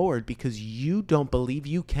move forward because you don't believe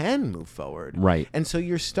you can move forward. Right. And so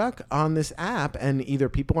you're stuck on this app, and either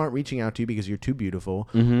people aren't reaching out to you because you're too beautiful,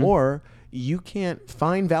 or you can't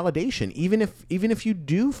find validation, even if you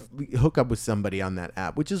do hook up with somebody on that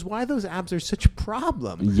app, which is why those apps are such a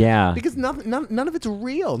problem. Yeah, because none of it's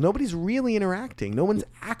real. Nobody's really interacting. No one's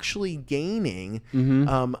actually gaining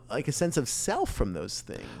like a sense of self from those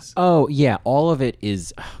things. Oh yeah, all of it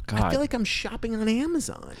is. Oh, God, I feel like I'm shopping on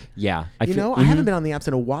Amazon. Yeah, I haven't been on the apps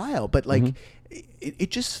in a while, but like.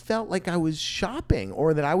 it just felt like I was shopping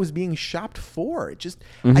or that I was being shopped for. It just,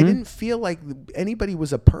 Mm-hmm. I didn't feel like anybody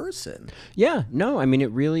was a person. Yeah, no, I mean,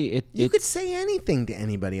 it really, You could say anything to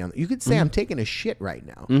anybody you could say, I'm taking a shit right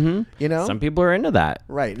now. You know? some people are into that.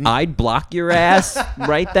 Right. I'd block your ass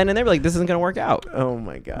right then and there. Like, this isn't going to work out. Oh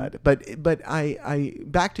my God. But I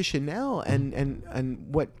back to Shannel and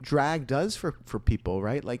what drag does for people,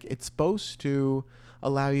 right? Like, it's supposed to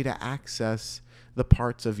allow you to access the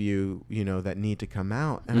parts of you, that need to come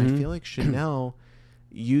out. And I feel like Shannel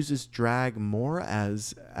uses drag more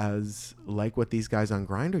as like what these guys on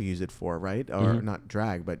Grindr use it for, right? Or not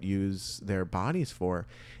drag, but use their bodies for,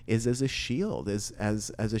 is as a shield, as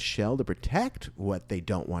a shell to protect what they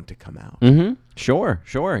don't want to come out. Sure.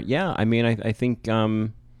 Yeah. I mean, I think,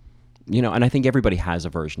 and I think everybody has a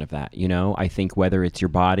version of that, I think whether it's your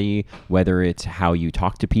body, whether it's how you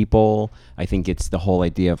talk to people, I think it's the whole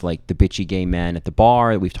idea of like the bitchy gay men at the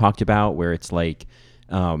bar that we've talked about, where it's like,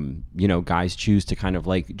 guys choose to kind of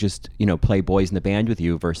like just, play boys in the band with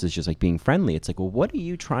you versus just like being friendly. It's like, well, what are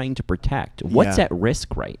you trying to protect? What's at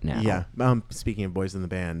risk right now? Yeah. Speaking of boys in the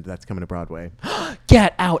band, that's coming to Broadway.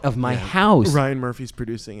 Get out of my house. Ryan Murphy's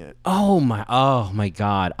producing it. Oh my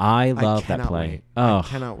God. I love that play. Wait. Oh, I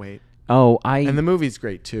cannot wait. Oh, and the movie's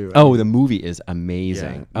great too. The movie is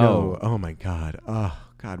amazing. Yeah. Oh my God. Oh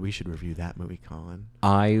God, we should review that movie, Colin.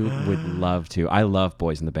 I would love to. I love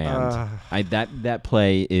Boys in the Band. That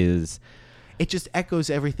play is. It just echoes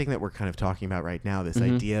everything that we're kind of talking about right now. This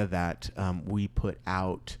idea that we put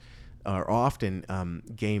out, or often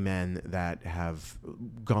gay men that have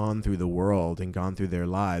gone through the world and gone through their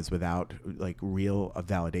lives without like real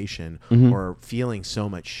validation or feeling so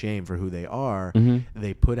much shame for who they are.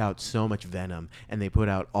 They put out so much venom, and they put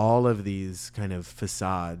out all of these kind of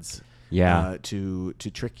facades to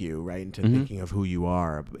trick you right into thinking of who you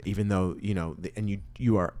are, even though and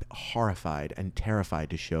you are horrified and terrified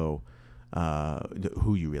to show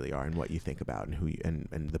who you really are and what you think about and who you,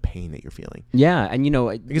 and the pain that you're feeling. Yeah, and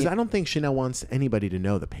because I don't think Shannel wants anybody to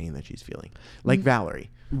know the pain that she's feeling, like Valerie.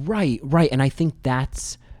 Right, and I think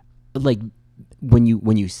that's like when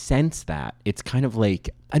you sense that, it's kind of like,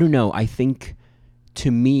 I don't know, I think to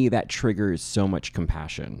me that triggers so much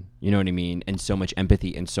compassion, you know what I mean, and so much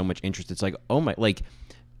empathy and so much interest. It's like, oh my, like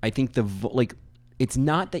I think it's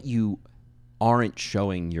not that you aren't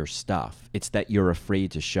showing your stuff, it's that you're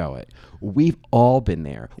afraid to show it. We've all been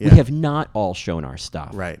there. We have not all shown our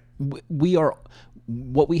stuff. Right. We are,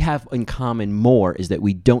 what we have in common more is that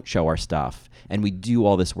we don't show our stuff and we do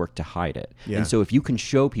all this work to hide it. And so if you can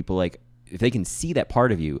show people, like, if they can see that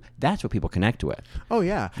part of you, that's what people connect with. Oh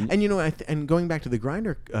yeah. And and going back to the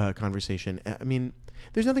Grindr conversation, I mean,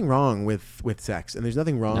 there's nothing wrong with sex, and there's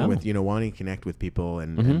nothing wrong with wanting to connect with people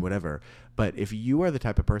and whatever. But if you are the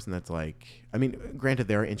type of person that's like, I mean, granted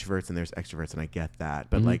there are introverts and there's extroverts, and I get that.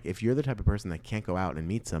 But like, if you're the type of person that can't go out and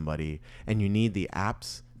meet somebody, and you need the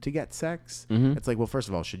apps to get sex, it's like, well, first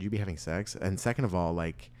of all, should you be having sex? And second of all,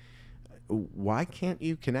 like, why can't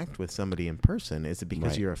you connect with somebody in person? Is it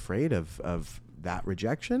because you're afraid of that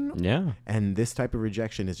rejection? Yeah. And this type of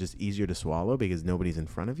rejection is just easier to swallow because nobody's in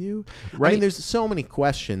front of you? Right. I mean, there's so many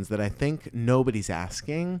questions that I think nobody's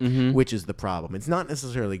asking, which is the problem. It's not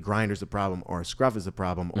necessarily Grindr's the problem, or Scruff is the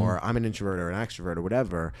problem, or I'm an introvert or an extrovert or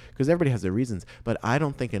whatever, because everybody has their reasons. But I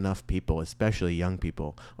don't think enough people, especially young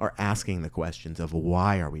people, are asking the questions of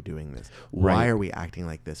why are we doing this? Why are we acting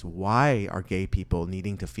like this? Why are gay people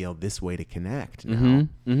needing to feel this way to connect now?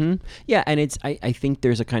 Yeah, and it's I think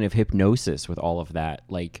there's a kind of hypnosis with all of that.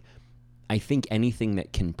 Like, I think anything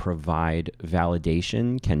that can provide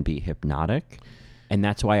validation can be hypnotic, and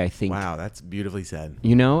that's why I think. Wow, that's beautifully said.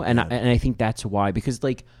 I think that's why, because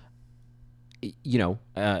like,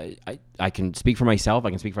 I can speak for myself. I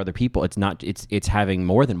can speak for other people. It's having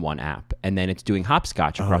more than one app, and then it's doing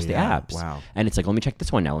hopscotch across the apps. Wow. And it's like, let me check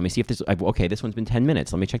this one now. Let me see if this. Okay, this one's been 10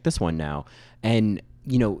 minutes. Let me check this one now. And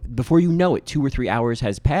before you know it, 2 or 3 hours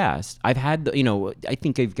has passed. I've had I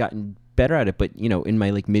think I've gotten better at it, but in my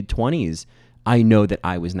like mid 20s, I know that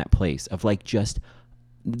I was in that place of like just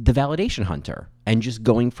the validation hunter and just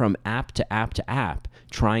going from app to app to app,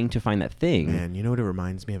 trying to find that thing. Man, you know what it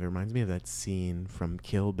reminds me of? It reminds me of that scene from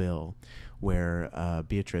Kill Bill where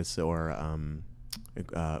Beatrice or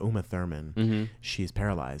Uma Thurman, she's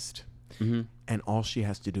paralyzed, and all she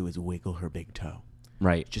has to do is wiggle her big toe.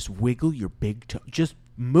 Right. Just wiggle your big toe. Just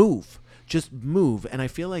move. Just move. And I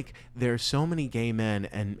feel like there are so many gay men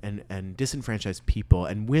and disenfranchised people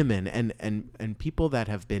and women and people that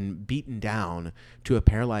have been beaten down to a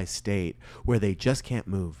paralyzed state where they just can't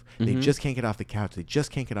move. They just can't get off the couch. They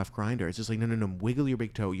just can't get off Grindr. It's just like, no, wiggle your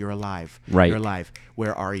big toe. You're alive. Right. You're alive.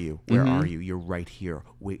 Where are you? Where are you? You're right here.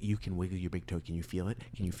 You can wiggle your big toe. Can you feel it?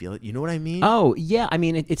 Can you feel it? You know what I mean? Oh, yeah. I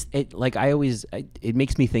mean, it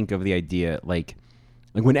makes me think of the idea, like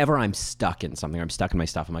whenever I'm stuck in something, I'm stuck in my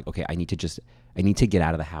stuff, I'm like, okay, I need to get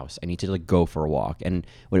out of the house. I need to like go for a walk. And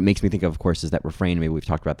what it makes me think of course, is that refrain. Maybe we've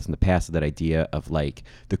talked about this in the past, that idea of like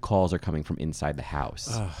the calls are coming from inside the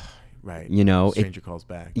house. Right. You know, stranger calls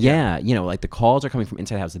back. Yeah. You know, like the calls are coming from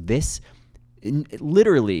inside the house.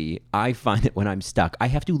 Literally, I find that when I'm stuck, I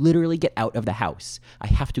have to literally get out of the house. I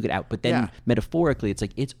have to get out. But then metaphorically, it's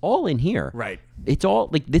like, it's all in here. Right. It's all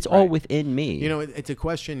like, it's all within me. You know, it's a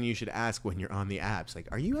question you should ask when you're on the apps. Like,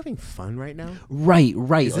 are you having fun right now? Right.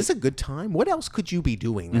 Is this a good time? What else could you be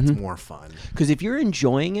doing that's more fun? Because if you're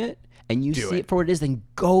enjoying it, and you see it for what it is, then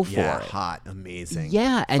go for it. Hot, amazing.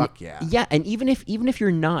 Yeah, and fuck yeah. Yeah, and even if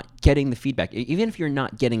you're not getting the feedback, even if you're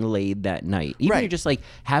not getting laid that night, even if you're just like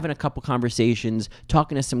having a couple conversations,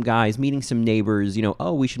 talking to some guys, meeting some neighbors, you know,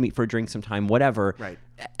 oh, we should meet for a drink sometime, whatever. Right.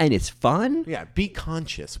 And it's fun. Yeah, be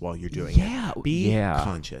conscious while you're doing it. Be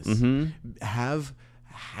conscious. Have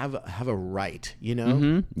a right, you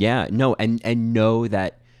know? Yeah, no, and know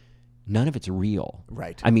that none of it's real.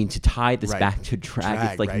 Right. I mean, to tie this back to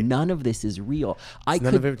drag, it's like none of this is real.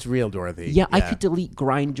 None of it's real, Dorothy. Yeah, I could delete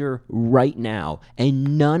Grindr right now,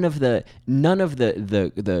 and none of the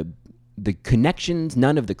connections,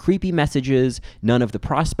 none of the creepy messages, none of the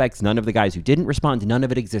prospects, none of the guys who didn't respond, none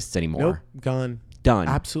of it exists anymore. Nope, gone. Done.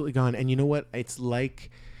 Absolutely gone. And you know what? It's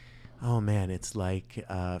like, oh man, it's like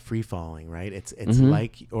free falling, right? It's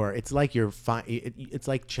like, or it's like you're it's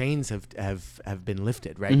like chains have been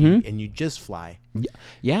lifted, right? And you just fly.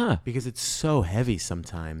 Yeah. Because it's so heavy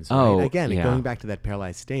sometimes. Right? Oh, again, going back to that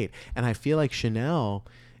paralyzed state. And I feel like Shannel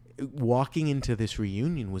walking into this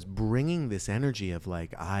reunion was bringing this energy of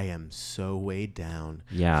like, I am so weighed down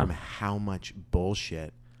from how much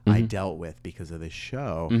bullshit I dealt with because of this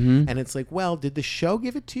show. And it's like, well, did the show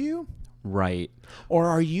give it to you? Right. Or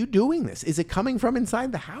are you doing this? Is it coming from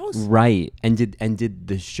inside the house? Right. And did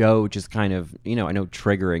the show just kind of, you know, I know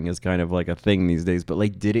triggering is kind of like a thing these days, but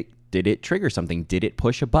like did it trigger something? Did it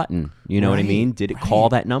push a button? You know what I mean? Did it call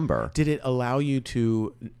that number? Did it allow you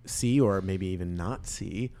to see, or maybe even not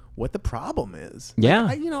see, what the problem is? Yeah.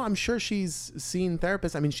 Like, I'm sure she's seen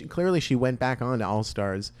therapists. I mean, clearly she went back on to All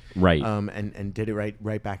Stars. Right. And did it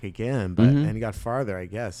right back again, but and got farther, I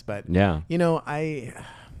guess. But yeah.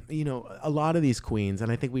 A lot of these queens,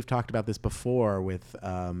 and I think we've talked about this before with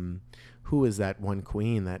who is that one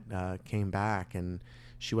queen that came back and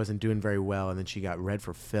she wasn't doing very well, and then she got read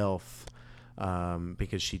for filth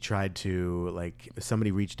because she tried to, like,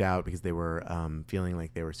 somebody reached out because they were feeling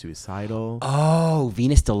like they were suicidal. Oh,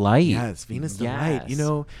 Venus Delight. Yes, Venus Delight.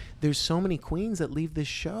 There's so many queens that leave this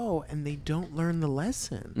show and they don't learn the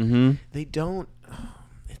lesson. They don't.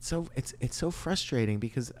 It's so frustrating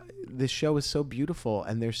because this show is so beautiful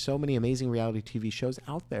and there's so many amazing reality TV shows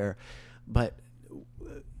out there, but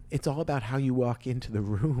it's all about how you walk into the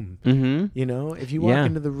room. If you walk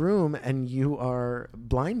into the room and you are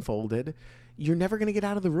blindfolded, you're never going to get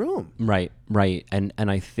out of the room. Right. And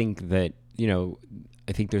I think that,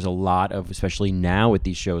 I think there's a lot of, especially now with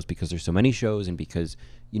these shows, because there's so many shows and because,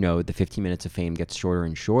 the 15 minutes of fame gets shorter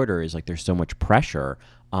and shorter, is like there's so much pressure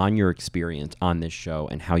on your experience on this show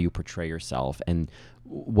and how you portray yourself and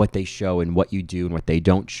what they show and what you do and what they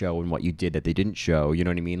don't show and what you did that they didn't show. You know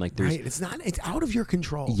what I mean? Like there's it's out of your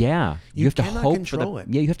control. Yeah. You have to hope control it.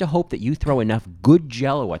 Yeah, you have to hope that you throw enough good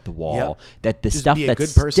jello at the wall that the stuff that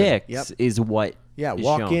sticks is what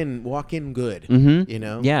walk in good.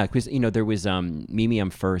 Yeah, because there was Mimi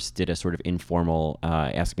First did a sort of informal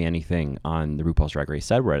Ask Me Anything on the RuPaul's Drag Race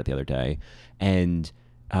subreddit the other day, and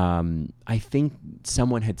I think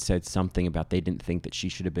someone had said something about they didn't think that she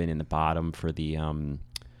should have been in the bottom for the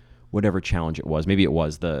whatever challenge it was. Maybe it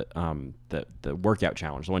was the workout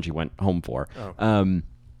challenge, the one she went home for.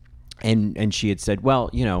 And she had said, well,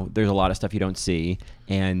 there's a lot of stuff you don't see,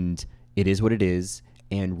 and it is what it is,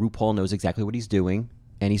 and RuPaul knows exactly what he's doing,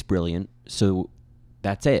 and he's brilliant, so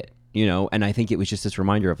that's it, And I think it was just this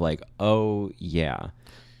reminder of like, oh yeah,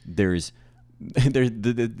 there's there's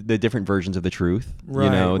the different versions of the truth. Right,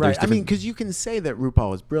 you know, right. there's I mean, because you can say that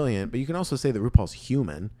RuPaul is brilliant, but you can also say that RuPaul's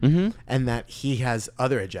human and that he has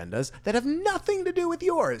other agendas that have nothing to do with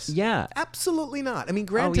yours. Yeah. Absolutely not. I mean,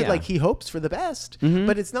 granted, like he hopes for the best,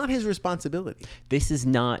 but it's not his responsibility. This is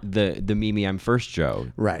not the Mimi I'm first Joe.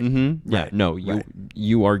 Right. Yeah. Right. No, Right.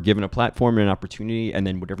 you are given a platform and an opportunity, and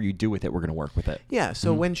then whatever you do with it, we're going to work with it. Yeah.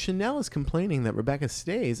 So when Shannel is complaining that Rebecca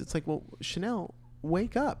stays, it's like, well, Shannel,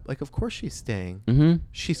 wake up. Like, of course she's staying.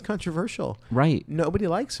 She's controversial. Right. Nobody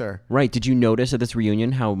likes her. Right. Did you notice at this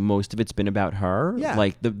reunion how most of it's been about her? Yeah.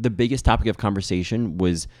 Like the biggest topic of conversation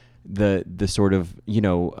was the sort of,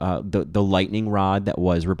 the lightning rod that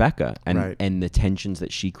was Rebecca and the tensions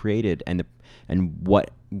that she created and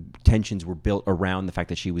what tensions were built around the fact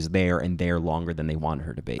that she was there and there longer than they wanted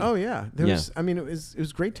her to be. Oh yeah, I mean, it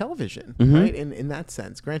was great television, right? In that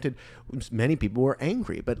sense, granted, many people were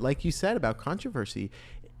angry, but like you said about controversy,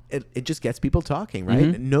 it just gets people talking,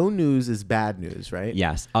 right? No news is bad news, right?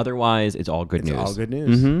 Yes. Otherwise, it's all good news. It's all good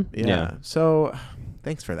news. Yeah. So,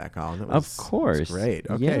 thanks for that, Colin. Of course. That was great.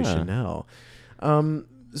 Okay, Yeah. Shannel.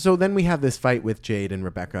 So then we have this fight with Jade and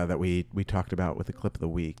Rebecca that we talked about with the clip of the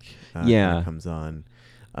week. When it comes on.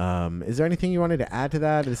 Is there anything you wanted to add to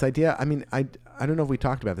that? This idea? I mean, I don't know if we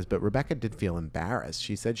talked about this, but Rebecca did feel embarrassed.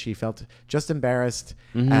 She said she felt just embarrassed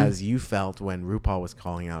as you felt when RuPaul was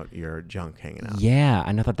calling out your junk hanging out. Yeah,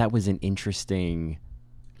 and I thought that was an interesting.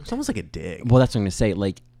 It's almost like a dig. Well, that's what I'm gonna say.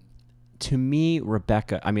 Like, to me,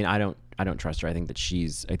 Rebecca. I mean, I don't trust her. I think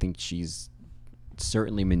she's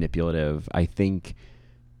certainly manipulative. I think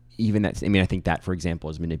that, for example,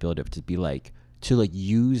 is manipulative to be like. To like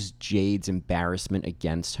use Jade's embarrassment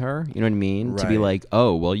against her, you know what I mean? Right. To be like,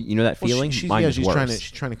 oh, well, you know that feeling? Mine is worse. She's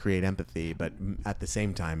trying to create empathy, but at the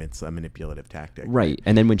same time, it's a manipulative tactic. Right.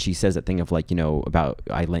 And then when she says that thing of like, about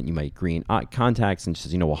I lent you my green contacts, and she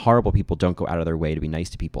says, well, horrible people don't go out of their way to be nice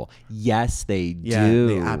to people. Yes, they do.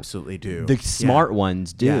 They absolutely do. The smart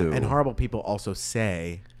ones do. Yeah. And horrible people also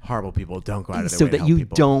say horrible people don't go out of their way so to that help you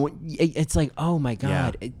people. don't. It's like, oh my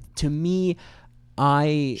God. Yeah. To me,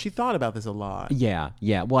 she thought about this a lot. Yeah.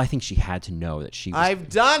 Well, I think she had to know that she was... I've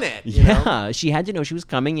done it. She had to know she was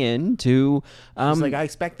coming in to... It's like, I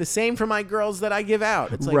expect the same from my girls that I give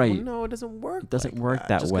out. It's like, well, no, it doesn't work. It doesn't work way.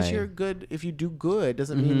 that Just way. because you're good, if you do good,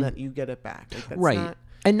 doesn't mean that you get it back. Like, that's right. not...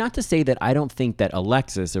 And not to say that I don't think that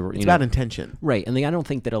Alexis... It's about intention. Right. And I don't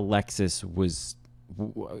think that Alexis was...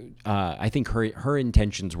 I think her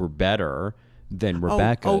intentions were better than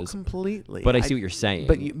Rebecca's. Oh, completely. But I see what you're saying.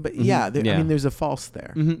 But I mean, there's a false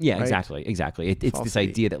there. Yeah, right? exactly. It's this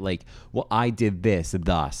idea that like, well, I did this,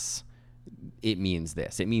 thus it means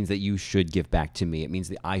this. It means that you should give back to me. It means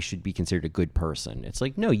that I should be considered a good person. It's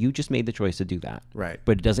like, no, you just made the choice to do that. Right.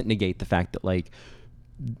 But it doesn't negate the fact that like,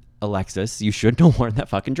 Alexis, you shouldn't have worn that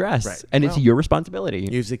fucking dress. Right. And it's your responsibility.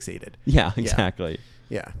 You've succeeded. Yeah, exactly.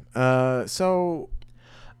 Yeah. So...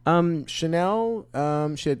 Shannel,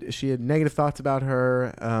 she had negative thoughts about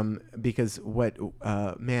her because what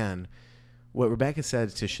Rebecca said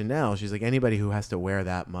to Shannel, she's like, anybody who has to wear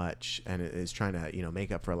that much and is trying to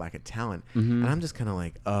make up for a lack of talent, and I'm just kind of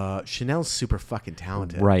like, Shannel's super fucking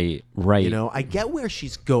talented, right. I get where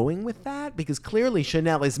she's going with that because clearly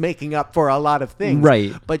Shannel is making up for a lot of things,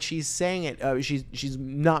 right? But she's saying it, she's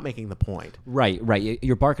not making the point, right.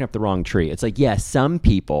 You're barking up the wrong tree. It's like, some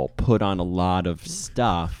people put on a lot of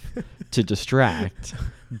stuff to distract,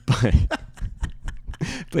 but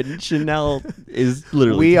Shannel is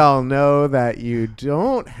literally... We all know that you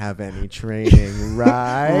don't have any training,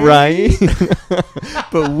 right? Right?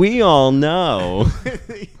 But we all know.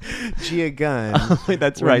 Gia Gunn.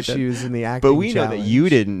 That's right. She was in the acting But we know that you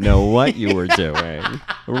didn't know what you were doing.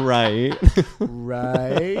 Right?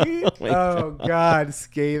 Right? Oh, God.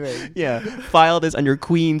 Scathing. Yeah. File this under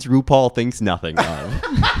Queens RuPaul thinks nothing of.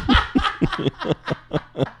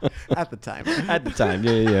 At the time.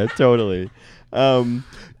 Yeah, totally.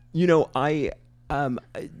 I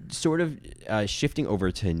sort of shifting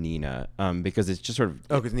over to Nina because it's just sort of...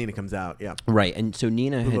 Oh, because Nina comes out, yeah. Right, and so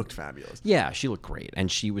Nina looked fabulous. Yeah, she looked great. And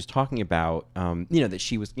she was talking about, that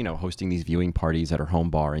she was, hosting these viewing parties at her home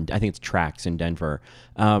bar. And I think it's Trax in Denver.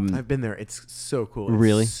 I've been there. It's so cool. It's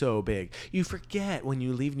really? So big. You forget when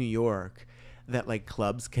you leave New York that like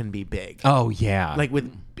clubs can be big. Oh yeah, like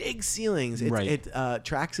with big ceilings. Right.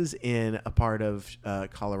 Trax is in a part of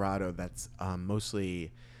Colorado that's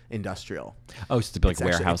mostly industrial. Oh, so it's like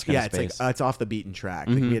warehouse kind of space. It's like it's off the beaten track.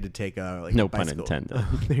 Like we had to take a no a pun bicycle. intended.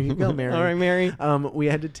 There you go, Mary. All right, Mary. We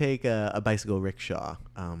had to take a bicycle rickshaw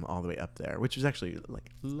all the way up there, which was actually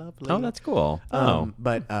like lovely. Oh, that's cool.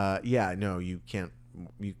 But no, you can't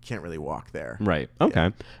you can't really walk there. Right.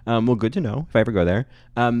 Okay. Well, good to know if I ever go there.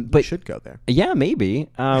 But You should go there. Yeah, maybe.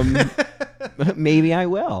 Maybe I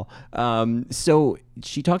will. So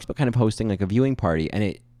she talks about kind of hosting like a viewing party,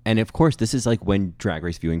 and of course this is like when Drag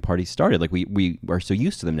Race viewing parties started. Like we are so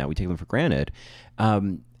used to them now, we take them for granted.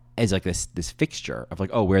 As like this fixture of like,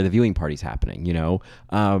 oh, where are the viewing parties happening, you know,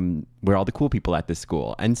 where are all the cool people at this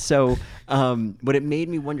school. And so what it made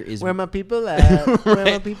me wonder is where my people at? Where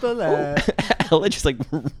my people at? Ella just like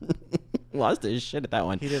lost his shit at that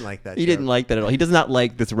one. He didn't like that. He didn't like that at all. He does not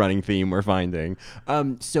like this running theme we're finding.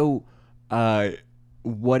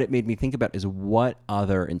 What it made me think about is what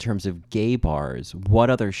other, in terms of gay bars, what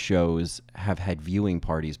other shows have had viewing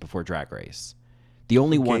parties before Drag Race? The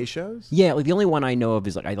only Gay one shows? Yeah, like the only one I know of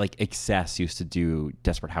is like Excess used to do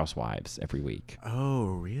Desperate Housewives every week.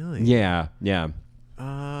 Oh, really? Yeah.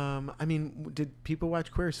 I mean, did people watch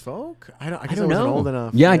Queer as Folk? I don't know. Wasn't old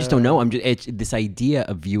enough. Yeah, I just don't know. It's this idea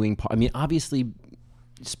of viewing. I mean, obviously,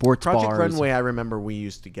 sports Project bars. Runway, I remember we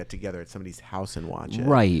used to get together at somebody's house and watch it.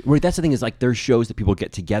 Right. That's the thing is like there's shows that people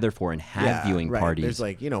get together for and have viewing parties. There's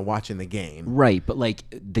like, watching the game. Right, but like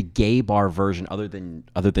the gay bar version, other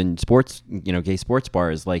than sports, gay sports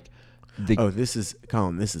bars, like. This is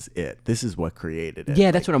Colin. This is it. This is what created it.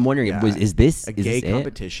 Yeah, that's what I'm wondering. Yeah. Is this a gay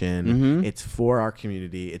competition? Mm-hmm. It's for our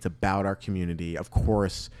community. It's about our community. Of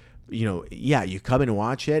course, you come and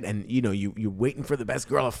watch it, and you're waiting for the best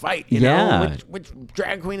girl to fight. You know, which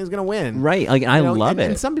drag queen is gonna win? Right. Like I love it.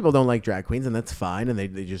 And some people don't like drag queens, and that's fine, and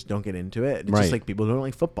they just don't get into it. It's just like people don't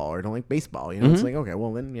like football or don't like baseball. It's like, okay,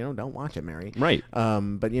 well then don't watch it, Mary. Right.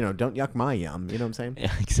 But don't yuck my yum. You know what I'm saying?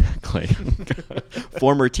 Yeah, exactly.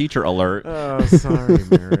 Former teacher alert. Oh, sorry,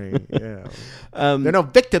 Mary. Yeah. There are no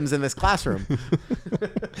victims in this classroom.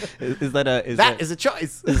 Is that is a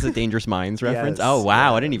choice? Is this a Dangerous Minds reference? Yes, oh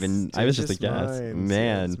wow, yes. I didn't even. I was just like, yes,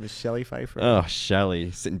 man. Miss Shelley Pfeiffer. Oh,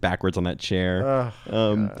 Shelley sitting backwards on that chair.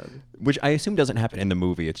 Which I assume doesn't happen in the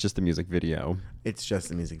movie. It's just the music video. It's just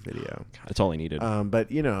the music video. That's all I needed. But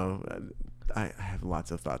I have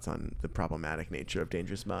lots of thoughts on the problematic nature of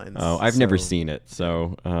Dangerous Minds. Oh, I've never seen it,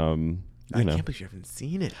 so I can't believe you haven't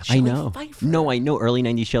seen it. I know. Pfeiffer. No, I know. Early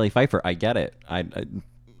 '90s Shelley Pfeiffer. I get it. I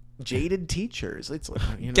Jaded teachers. It's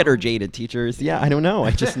like, get her jaded teachers. Yeah, I don't know.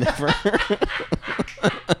 I just never.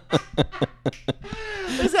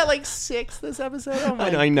 Is that like 6 this episode? Oh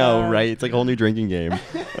my I know, God. right? It's like a whole new drinking game.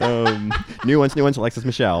 New ones, Alexis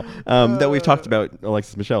Michelle. That we've talked about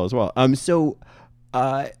Alexis Michelle as well.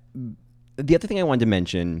 The other thing I wanted to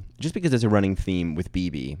mention, just because there's a running theme with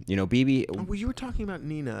BB, BB. Well, you were talking about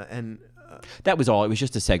Nina and. That was all. It was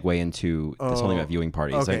just a segue into this whole thing about viewing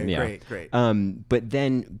parties. Okay, yeah. great. But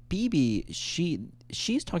then BB,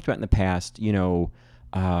 she's talked about in the past,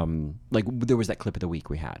 like there was that clip of the week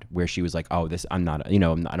we had where she was like, "Oh, I'm not, I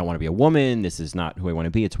don't want to be a woman. This is not who I want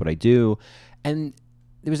to be. It's what I do." And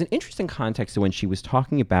there was an interesting context to when she was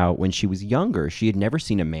talking about when she was younger, she had never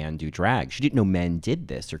seen a man do drag. She didn't know men did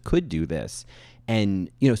this or could do this. And,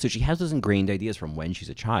 so she has those ingrained ideas from when she's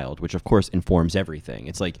a child, which of course informs everything.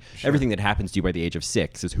 It's like everything that happens to you by the age of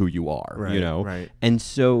 6 is who you are, Right. And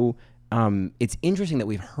so it's interesting that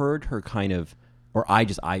we've heard her kind of, or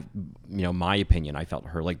my opinion, I felt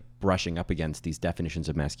her like brushing up against these definitions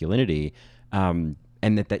of masculinity. And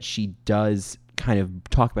that she does kind of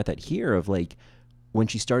talk about that here of like, when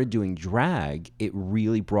she started doing drag, it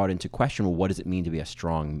really brought into question, well, what does it mean to be a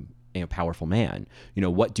strong, powerful man?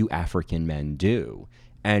 What do African men do?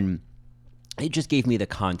 And it just gave me the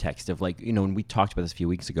context of like, when we talked about this a few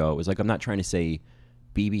weeks ago, it was like, I'm not trying to say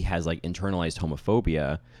BB has like internalized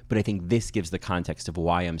homophobia, but I think this gives the context of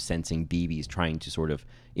why I'm sensing BB's trying to sort of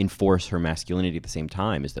enforce her masculinity at the same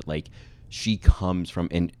time, is that like she comes from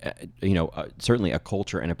certainly a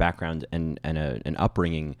culture and a background and an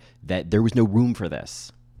upbringing that there was no room for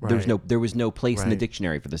this. Right. There was no place in the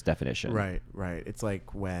dictionary for this definition. Right. It's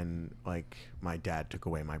like when my dad took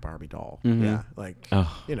away my Barbie doll. Mm-hmm. Yeah.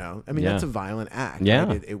 That's a violent act. Yeah.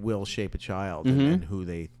 Right? It will shape a child and who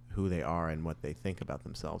they are and what they think about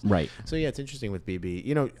themselves. Right. So yeah, it's interesting with BB.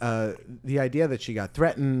 The idea that she got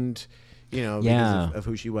threatened, because of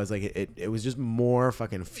who she was, like it was just more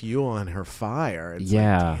fucking fuel on her fire. It's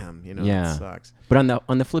like, damn, it sucks. But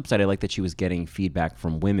on the flip side, I like that she was getting feedback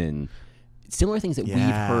from women. Similar things that we've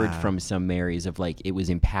heard from some Marys of like, it was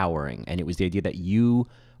empowering, and it was the idea that you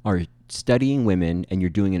are studying women and you're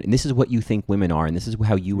doing it, and this is what you think women are, and this is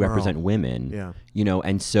how you represent women. Yeah.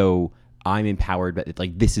 And so I'm empowered, but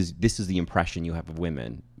like this is the impression you have of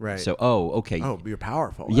women. Right. So okay. Oh, you're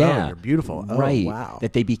powerful. Yeah. Oh, you're beautiful. Oh, right. Wow.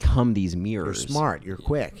 That they become these mirrors. You're smart. You're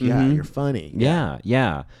quick. Yeah. You're funny.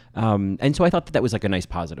 Yeah. And so I thought that was like a nice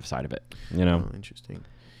positive side of it. Oh, interesting.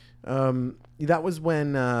 That was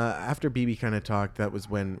when after BB kind of talked. That was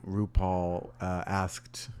when RuPaul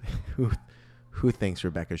asked who thinks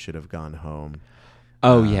Rebecca should have gone home.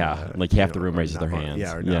 Oh yeah, like half the room raises their hands.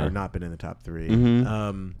 Yeah, or not been in the top 3.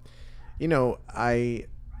 You know, I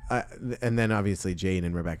and then obviously Jade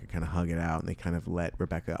and Rebecca kind of hug it out, and they kind of let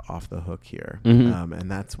Rebecca off the hook here.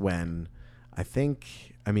 And that's when I think,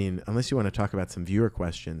 I mean, unless you want to talk about some viewer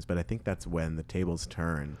questions, but I think that's when the tables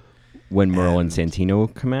turn. When Merle and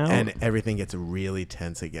Santino come out, and everything gets really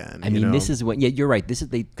tense again. I mean, this is what. Yeah, you're right. This is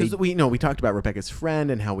because we talked about Rebecca's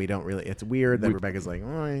friend and how we don't really. It's weird that Rebecca's like,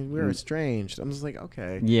 oh, we're estranged. I'm just like,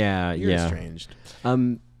 okay, yeah, you're estranged.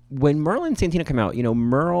 When Merle and Santino come out, you know,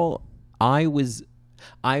 Merle, I was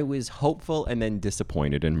hopeful and then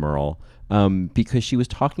disappointed in Merle. Because she was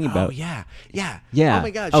talking about... Oh, yeah. Oh,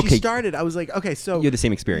 my God. Okay. She started... I was like, okay, so... You had the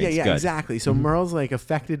same experience. Yeah, Good. Exactly. So Merle's, like,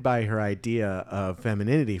 affected by her idea of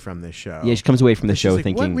femininity from this show. Yeah, she comes away from the show like,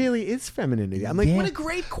 thinking... What really is femininity? I'm like, what a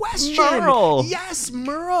great question. Merle! Yes,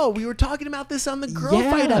 Merle. We were talking about this on the Girl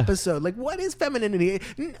Fight episode. Like, what is femininity?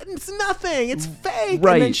 It's nothing. It's fake.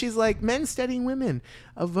 Right. And then she's like, men studying women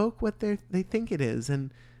evoke what they think it is.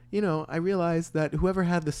 And... You know, I realized that whoever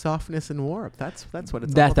had the softness and warmth, that's what it's all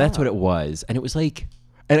about. That's what it was. And it was like,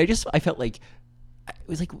 and I felt like, it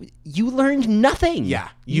was like, you learned nothing. Yeah.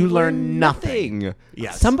 You learned nothing.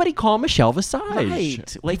 Yes. Somebody call Michelle Visage.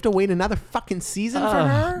 Right. Like, have to wait another fucking season for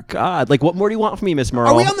her? God. Like, what more do you want from me, Miss Merle?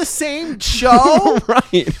 Are we on the same show?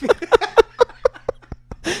 Right.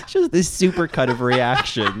 Just this super cut of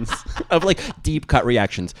reactions of like deep cut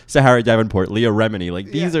reactions. Sahara Davenport, Leah Remini, like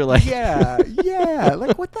these are like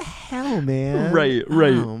like what the hell, man? Right.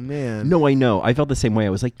 Oh man. No, I know. I felt the same way.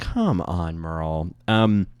 I was like, come on, Merle.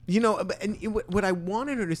 You know, and what I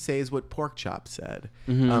wanted her to say is what Porkchop said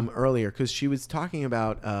earlier, because she was talking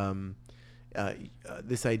about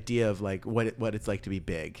this idea of like what it's like to be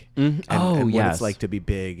big, and what it's like to be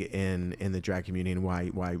big in the drag community, and why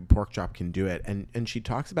Porkchop can do it, and she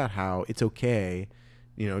talks about how it's okay,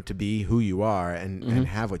 you know, to be who you are and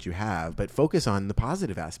have what you have, but focus on the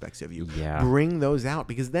positive aspects of you. Yeah. Bring those out,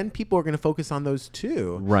 because then people are going to focus on those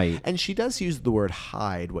too. Right. And she does use the word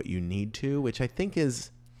hide what you need to, which I think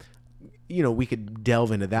is, you know, we could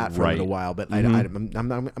delve into that for a little while, but I'm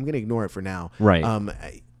going to ignore it for now. Right.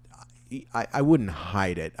 I wouldn't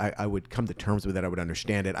hide it. I would come to terms with it. I would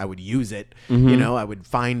understand it. I would use it. You know, I would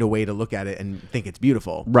find a way to look at it and think it's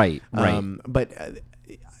beautiful. Right. But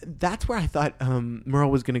that's where I thought Merle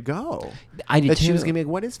was going to go. I did too. She was going to be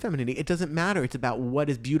like, what is femininity? It doesn't matter. It's about what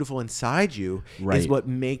is beautiful inside you is what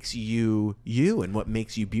makes you you and what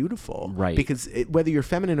makes you beautiful. Right. Because whether you're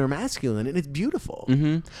feminine or masculine, it's beautiful.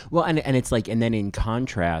 Well, and it's like, and then in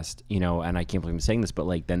contrast, you know, and I can't believe I'm saying this, but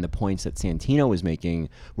like then the points that Santino was making,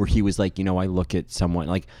 where he was like, you know, I look at someone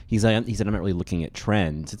like he said, I'm not really looking at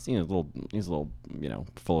trends. It's, you know, he's a little, you know,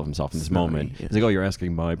 full of himself in this moment. Yeah. He's like, oh, you're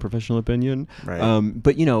asking my professional opinion, right?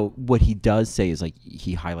 But you know, what he does say is like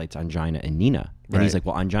he highlights Angina and Nina, and he's like,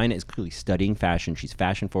 well, Angina is clearly studying fashion. She's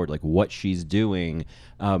fashion forward, like what she's doing,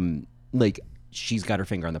 like she's got her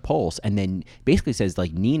finger on the pulse, and then basically says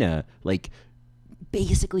like Nina, like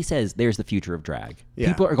basically says there's the future of drag. Yeah.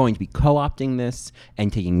 People are going to be co-opting this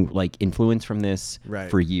and taking like influence from this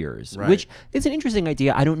for years, which is an interesting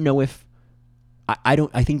idea. I don't know if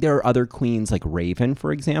I think there are other queens like Raven,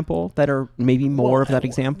 for example, that are maybe more of that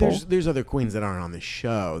example. There's other queens that aren't on the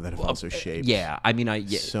show that have also shaped. Yeah, I mean,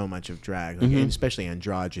 so much of drag, like, and especially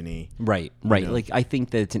androgyny. Right. You know? Like I think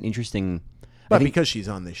that it's an interesting. But because she's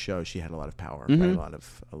on this show, she had a lot of power,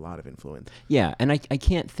 a lot of influence. Yeah, and I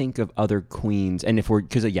can't think of other queens. And if we're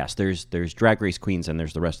because yes, there's Drag Race queens and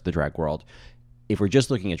there's the rest of the drag world. If we're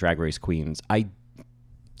just looking at Drag Race queens, I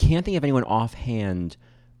can't think of anyone offhand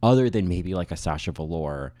other than maybe like a Sasha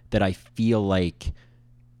Velour that I feel like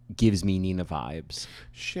gives me Nina vibes.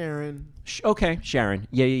 Sharon. Okay, Sharon.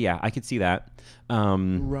 Yeah. I could see that.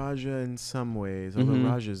 Raja in some ways, although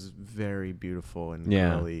Raja's very beautiful and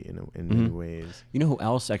girly in many ways. You know who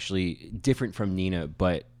else actually different from Nina,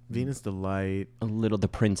 but Venus Delight. A little the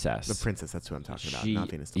princess. The princess, that's who I'm talking about, not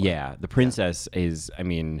Venus Delight. Yeah, the princess is, I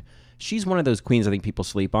mean, she's one of those queens I think people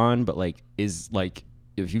sleep on, but like is like,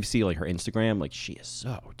 if you see like her Instagram, like she is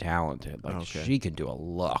so talented. Like she can do a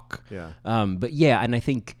look. Yeah. But yeah, and I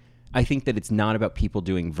think that it's not about people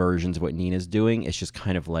doing versions of what Nina's doing. It's just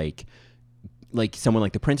kind of like someone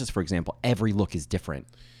like the princess, for example, every look is different.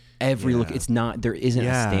 Every look, it's not, there isn't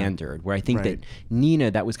a standard, where I think that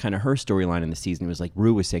Nina, that was kind of her storyline in the season. It was like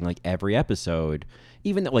Rue was saying, like every episode,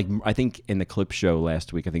 even though like, I think in the clip show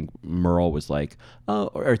last week, I think Merle was like,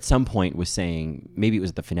 or at some point was saying, maybe it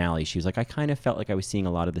was the finale, she was like, I kind of felt like I was seeing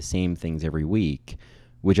a lot of the same things every week,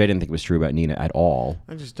 which I didn't think was true about Nina at all.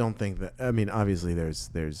 I just don't think that. I mean, obviously,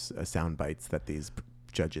 there's sound bites that these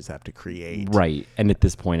judges have to create. Right. And at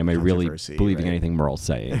this point, am I really believing anything Merle's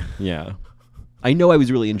saying? Yeah. I know I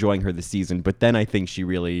was really enjoying her this season, but then I think she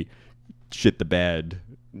really shit the bed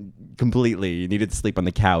completely. Needed to sleep on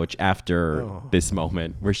the couch after this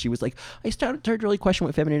moment where she was like, I started to really question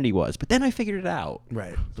what femininity was, but then I figured it out.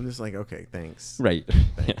 Right. I'm just like, okay, thanks. Right.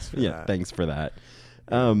 Thanks for that. Thanks for that.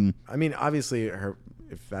 I mean, obviously,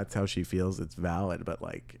 if that's how she feels, it's valid, but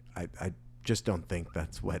like, I just don't think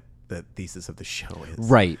that's what the thesis of the show is.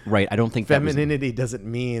 Right. I don't think femininity doesn't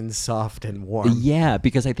mean soft and warm. Yeah,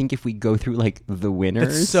 because I think if we go through like the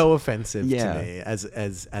winners, it's so offensive to me as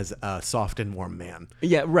a soft and warm man.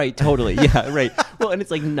 Yeah, right, totally. Yeah, right. Well, and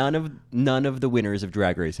it's like none of the winners of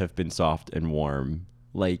Drag Race have been soft and warm.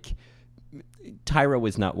 Like Tyra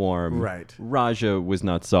was not warm. Right. Raja was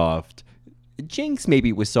not soft. Jinx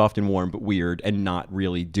maybe was soft and warm but weird and not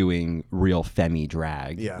really doing real femi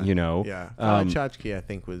drag. Yeah. You know? Yeah. Chachki, I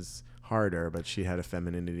think, was harder, but she had a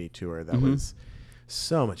femininity to her that was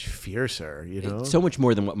so much fiercer, you know? So much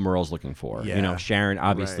more than what Merle's looking for. Yeah. You know, Sharon,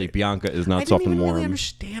 obviously, Bianca is not soft and warm. I didn't really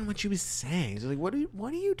understand what she was saying. So like, what are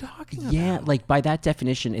you talking about? Yeah, like by that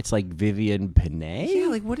definition, it's like Vivian Panay. Yeah,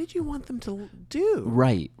 like what did you want them to do?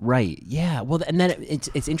 Right. Yeah. Well, and then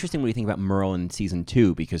it's interesting when you think about Merle in season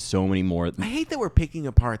 2 because so many more. I hate that we're picking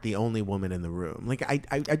apart the only woman in the room. Like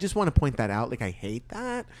I just want to point that out. Like I hate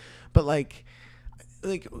that, but like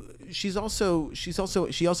she also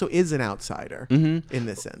is an outsider in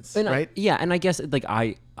this sense, and right? And I guess like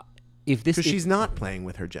if she's not playing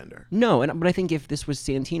with her gender. No, but I think if this was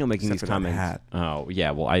Santino making these comments, hat. Oh yeah,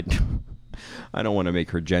 well I don't want to make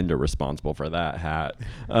her gender responsible for that hat.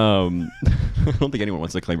 I don't think anyone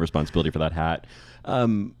wants to claim responsibility for that hat.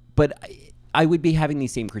 But I would be having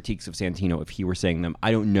these same critiques of Santino if he were saying them.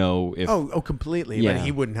 I don't know if... Oh, completely. Yeah. But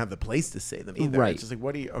he wouldn't have the place to say them either. Right. It's just like,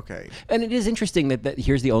 what do you... Okay. And it is interesting that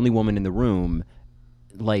here's the only woman in the room.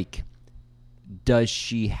 Like, does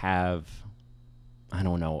she have... I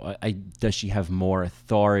don't know. Does she have more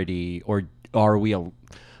authority? Or are we...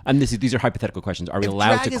 And these are hypothetical questions. Are we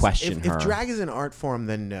allowed to question her? If drag is an art form,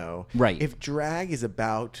 then no. Right. If drag is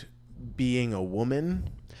about being a woman...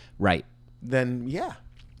 Right. Then, yeah.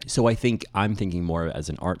 So I'm thinking more as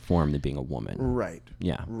an art form than being a woman. Right.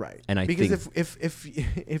 Yeah. Right. And because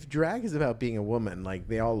if drag is about being a woman, like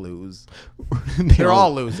they all lose. They're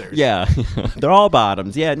all losers. Yeah. They're all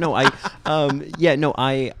bottoms. Yeah. No. I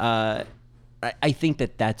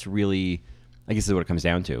think that's really, I guess, is what it comes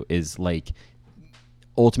down to is like.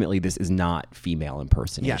 Ultimately, this is not female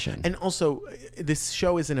impersonation. Yeah. And also, this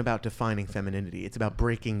show isn't about defining femininity. It's about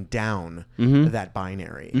breaking down that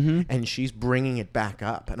binary. And she's bringing it back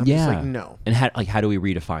up. And I'm just like, no. And how do we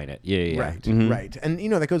redefine it? Yeah. Right, right. And,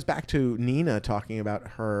 that goes back to Nina talking about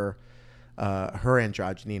her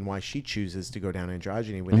androgyny and why she chooses to go down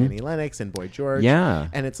androgyny with Annie Lennox and Boy George. Yeah.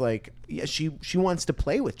 And it's like, she wants to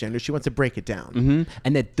play with gender. She wants to break it down.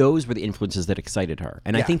 And that those were the influences that excited her.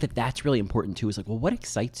 And I think that's really important too, is like, well, what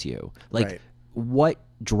excites you? Like, what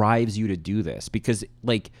drives you to do this? Because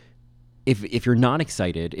like, if you're not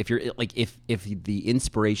excited, if you're like, if the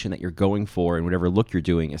inspiration that you're going for and whatever look you're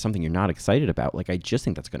doing is something you're not excited about, like, I just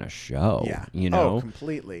think that's going to show. Yeah. You know? Oh,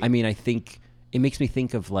 completely. I mean, I think it makes me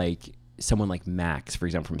think of like, someone like Max, for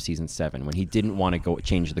example, from season 7, when he didn't want to go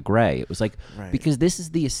change the gray. It was like, because this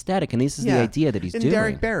is the aesthetic and this is the idea that he's doing.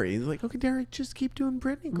 Derek Barry, he's like, okay, Derek, just keep doing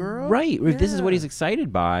Britney, girl. Right. If this is what he's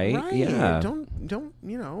excited by. Right. Yeah.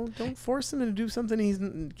 Don't force him to do something he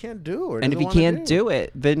can't do. Or and if he can't do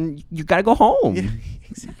it, then you got to go home. Yeah,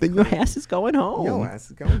 exactly. Then your ass is going home. Your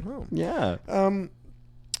ass is going home. Yeah.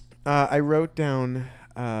 I wrote down,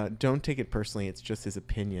 don't take it personally. It's just his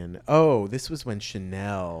opinion. Oh, this was when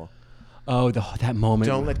Shannel... Oh, that moment.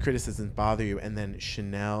 Don't let criticism bother you. And then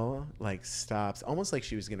Shannel like stops, almost like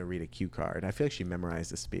she was going to read a cue card. I feel like she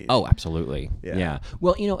memorized the speech. Oh, absolutely. Yeah.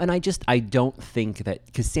 Well, and I don't think that,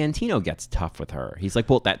 because Santino gets tough with her. He's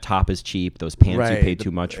like, well, that top is cheap. Those pants you paid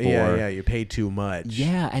too much for. Yeah, you paid too much.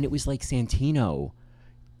 Yeah, and it was like, Santino,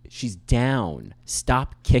 she's down.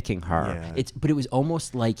 Stop kicking her. Yeah. But it was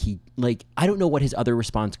almost like I don't know what his other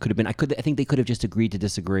response could have been. I think they could have just agreed to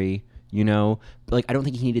disagree. Like, I don't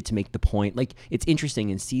think he needed to make the point. Like, it's interesting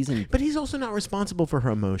in season... But he's also not responsible for her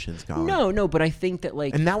emotions, Colin. No, but I think that,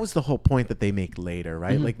 like... And that was the whole point that they make later,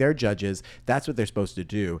 right? Like, they're judges. That's what they're supposed to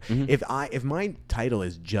do. If my title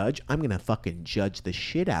is judge, I'm going to fucking judge the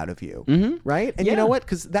shit out of you, right? And you know what?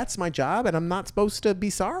 Because that's my job, and I'm not supposed to be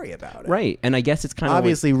sorry about it. Right, and I guess it's kind of...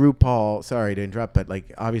 Obviously, RuPaul... Sorry to interrupt, but,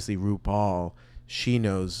 like, obviously, RuPaul, she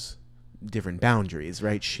knows... different boundaries,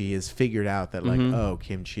 right? She has figured out that like, oh,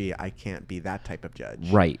 Kimchi, I can't be that type of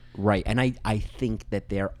judge. Right. And I think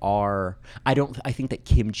that I think that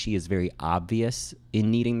Kimchi is very obvious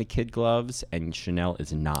in needing the kid gloves and Shannel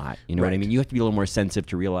is not. You know what I mean? You have to be a little more sensitive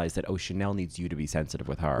to realize that, Shannel needs you to be sensitive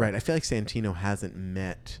with her. Right. I feel like Santino hasn't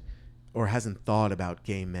met or hasn't thought about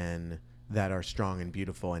gay men that are strong and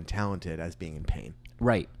beautiful and talented as being in pain.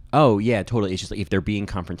 Right. Oh, yeah, totally. It's just like if they're being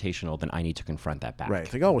confrontational, then I need to confront that back. Right.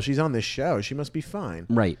 It's like, oh, well, she's on this show. She must be fine.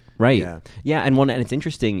 Right. Yeah, and it's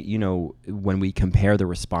interesting, when we compare the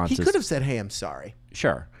responses. He could have said, hey, I'm sorry.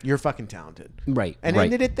 Sure. You're fucking talented. Right. And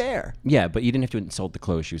ended it there. Yeah, but you didn't have to insult the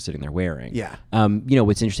clothes she was sitting there wearing. Yeah.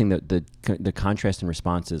 What's interesting, the contrast in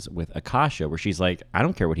responses with Akashia, where she's like, I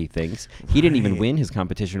don't care what he thinks. He didn't even win his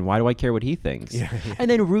competition. Why do I care what he thinks? Yeah.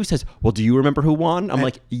 And then Rue says, well, do you remember who won? I'm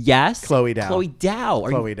like, yes. Chloe Dao.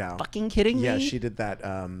 Are you fucking kidding me? Yeah, she did that,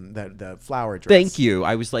 the flower dress. Thank you.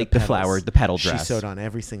 I was like, the petal dress. She sewed on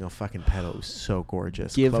every single fucking petal. It was so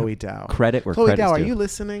gorgeous. Give Chloe Dao. Credit where Chloe credit's Dao, due. are you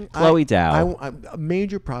listening? Chloe Dao. I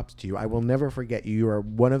major props to you. I will never forget you. You are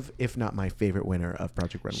one of, if not my favorite winner of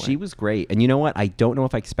Project Runway. She was great. And you know what? I don't know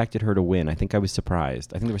if I expected her to win. I think I was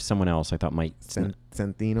surprised. I think there was someone else I thought might.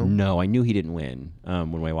 Santino? No, I knew he didn't win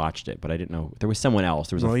when I watched it, but I didn't know. There was someone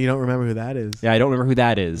else. Well, you don't remember who that is. Yeah, I don't remember who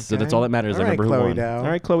that is. Okay. So that's all that matters. All I remember right, who won. Chloe Dao. All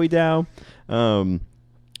right, Chloe Dao.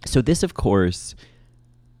 So this, of course,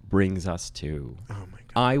 brings us to. Oh my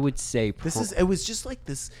God. I would say it was just like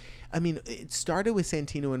this. I mean, it started with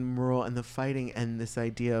Santino and Merle and the fighting and this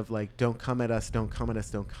idea of like, don't come at us, don't come at us,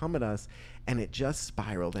 don't come at us. And it just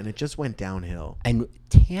spiraled and it just went downhill. And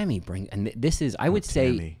Tammie this is, I would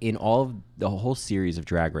say, in all of the whole series of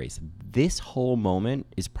Drag Race, this whole moment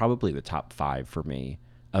is probably the top 5 for me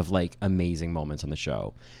of like amazing moments on the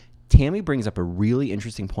show. Tammie brings up a really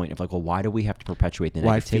interesting point of like, well, why do we have to perpetuate the negativity?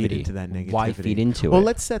 Why feed into that negativity? Why feed into it? Well,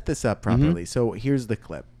 let's set this up properly. So here's the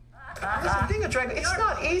clip. The thing of drag, it's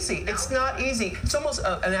not easy. It's not easy. It's almost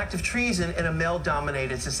an act of treason in a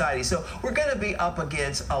male-dominated society. So we're going to be up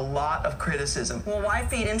against a lot of criticism. Well, why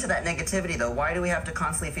feed into that negativity, though? Why do we have to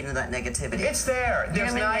constantly feed into that negativity? It's there.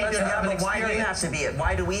 There's not even but why do you have to be it?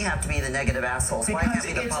 Why do we have to be the negative assholes? Why Because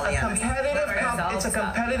can't we be the it's a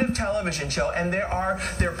competitive television show, and there are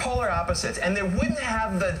polar opposites, and there wouldn't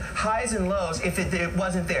have the highs and lows if it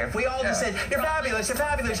wasn't there. If we all just said, you're fabulous, you're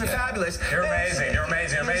fabulous, you're fabulous. You're amazing, you're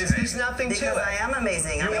amazing, you're amazing. There's nothing to it. Because I am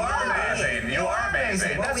amazing. You are amazing. You are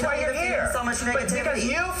amazing. That's why you're here. So much But negativity. because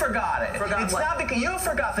you forgot it. It's not because you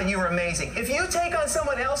forgot that you were amazing. If you take on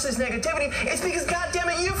someone else's negativity, it's because,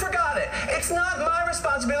 goddammit, you forgot it. It's not my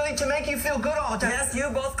responsibility to make you feel good all the time. Yes, you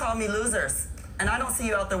both call me losers. And I don't see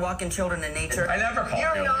you out there walking children in nature. I never called you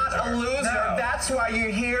You're not a loser. No. That's why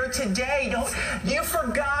you're here today. You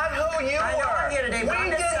forgot who you I know are. I'm here today, but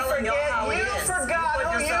I'm just telling y'all how it You is. forgot You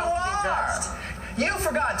put who you yourself to be are. judged. You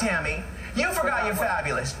forgot, Tammie. You forgot you're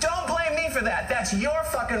fabulous. Don't blame me for that. That's your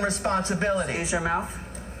fucking responsibility. Use your mouth.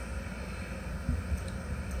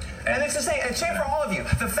 And it's the same. It's same for all of you.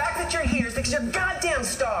 The fact that you're here is because you're goddamn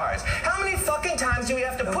stars. How many fucking times do we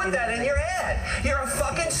have to put that in your head? You're a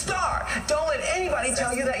fucking star. Don't let anybody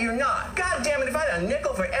tell you that you're not. God damn it, if I had a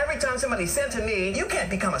nickel for every time somebody said to me, you can't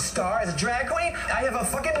become a star as a drag queen, I have a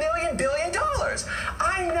fucking $1 billion.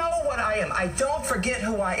 I know what I am. I don't forget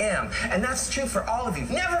who I am. And that's true for all of you.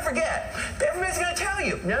 Never forget. Everybody's going to tell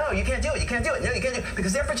you, no, you can't do it. You can't do it. No, you can't do it.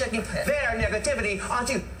 Because they're projecting their negativity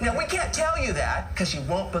onto you. Now, we can't tell you that because you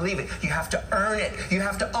won't believe it. You have to earn it. You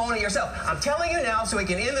have to own it yourself. I'm telling you now so we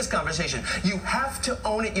can end this conversation. You have to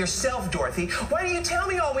own it yourself, Dorothy. Why do you tell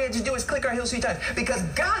me all we had to do is click our heels 3 times? Because,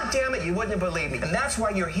 God damn it, you wouldn't believe me. And that's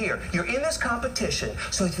why you're here. You're in this competition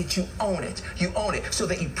so that you own it. You own it so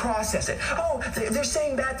that you process it. Oh, they're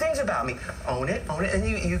saying bad things about me. Own it, and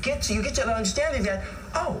you get to the understanding that,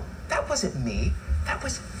 oh, that wasn't me. That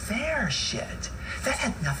was their shit. That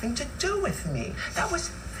had nothing to do with me. That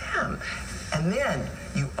was them. And then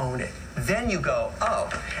you own it. Then you go, oh.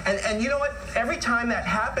 And you know what? Every time that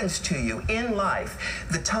happens to you in life,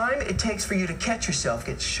 the time it takes for you to catch yourself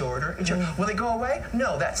gets shorter and shorter. Will it go away?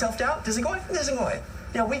 No. That self-doubt, does it go away? It doesn't go away.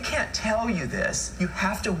 Now, we can't tell you this. You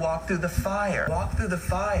have to walk through the fire. Walk through the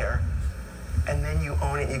fire, and then you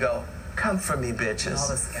own it and you go, come for me,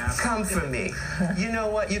 bitches. Come for me. You know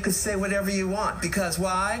what? You can say whatever you want. Because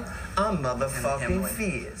why? I'm motherfucking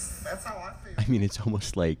fierce. That's how I feel. I mean, it's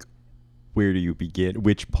almost like, where do you begin?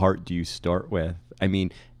 Which part do you start with? I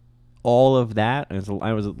mean, all of that,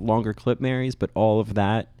 I was a longer clip, Marys, but all of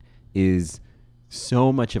that is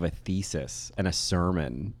so much of a thesis and a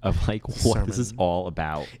sermon of like what this is all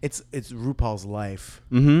about. It's RuPaul's life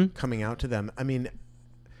coming out to them. I mean,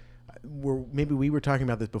 we were talking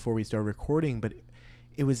about this before we started recording, but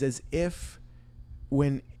it was as if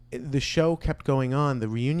when the show kept going on, the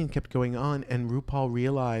reunion kept going on, and RuPaul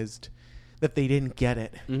realized that they didn't get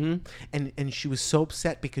it. And she was so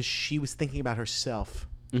upset because she was thinking about herself.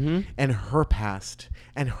 And her past,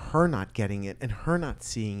 and her not getting it, and her not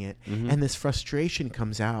seeing it, and this frustration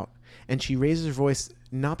comes out, and she raises her voice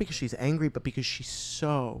not because she's angry, but because she's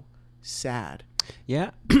so sad.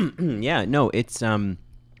 Yeah, yeah. No, it's and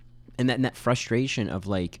that frustration of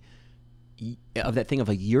like of that thing of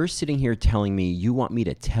like you're sitting here telling me you want me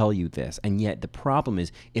to tell you this, and yet the problem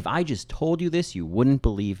is if I just told you this, you wouldn't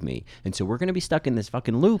believe me, and so we're gonna be stuck in this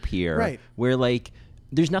fucking loop here, right? Where like.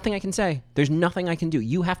 There's nothing I can say. There's nothing I can do.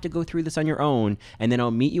 You have to go through this on your own, and then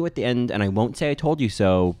I'll meet you at the end, and I won't say I told you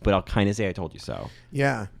so, but I'll kind of say I told you so.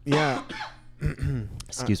 Yeah.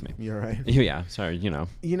 Excuse me. You're right. Yeah, sorry, You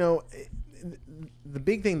know, the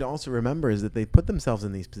big thing to also remember is that they put themselves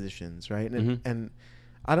in these positions, right? And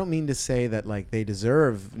I don't mean to say that like they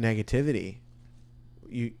deserve negativity.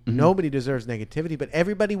 Nobody deserves negativity, but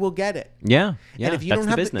everybody will get it. Yeah. And if you don't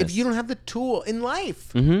have if you don't have the tool in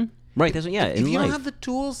life. Right. That's, yeah. If you don't have the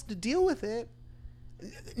tools to deal with it,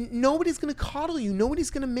 nobody's going to coddle you. Nobody's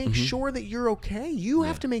going to make sure that you're okay. You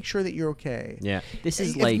have to make sure that you're okay. Yeah. This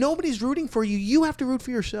is if nobody's rooting for you, you have to root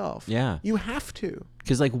for yourself. Yeah. You have to.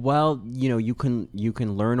 Because like, well, you can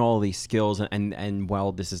learn all these skills, and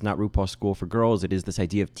while this is not RuPaul's School for Girls, it is this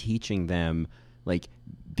idea of teaching them like.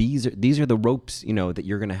 These are the ropes, that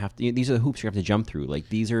you're gonna have to. These are the hoops you have to jump through. Like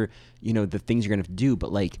these are, the things you're gonna have to do.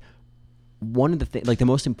 But like. One of the things, like the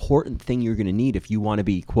most important thing you're going to need if you want to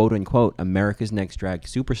be quote unquote America's Next Drag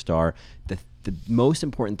Superstar, the most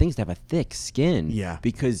important thing is to have a thick skin. Yeah.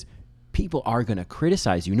 Because people are going to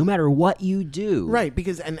criticize you no matter what you do. Right.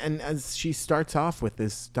 Because, and as she starts off with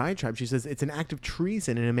this diatribe, she says it's an act of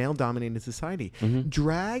treason in a male dominated society.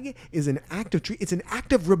 Drag is an act of it's an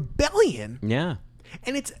act of rebellion. Yeah.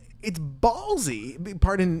 And it's ballsy.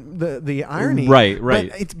 Pardon the irony. Right. But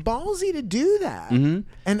it's ballsy to do that.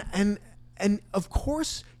 And of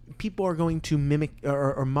course, people are going to mimic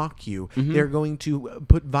or mock you. They're going to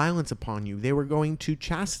put violence upon you. They were going to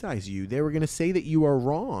chastise you. They were going to say that you are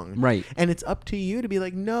wrong. Right. And it's up to you to be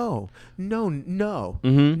like, no,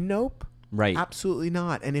 nope. Right. Absolutely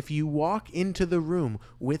not. And if you walk into the room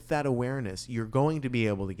with that awareness, you're going to be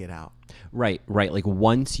able to get out. Right. Like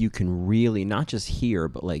once you can really not just hear,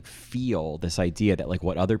 but like feel this idea that like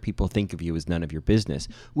what other people think of you is none of your business,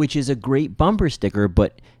 which is a great bumper sticker,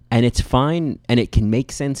 and it's fine and it can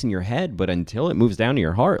make sense in your head, but until it moves down to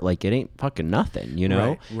your heart, like it ain't fucking nothing,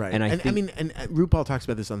 Right. And I mean, RuPaul talks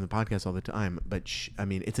about this on the podcast all the time, but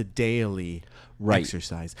it's a daily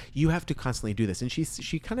exercise. You have to constantly do this, and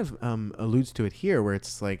she kind of alludes to it here, where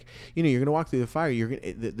it's like you're going to walk through the fire. You're going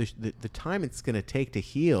the time it's going to take to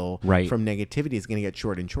heal from negativity is going to get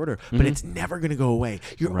shorter and shorter, but it's never going to go away.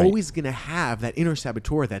 You're always going to have that inner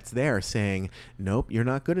saboteur that's there saying, "Nope, you're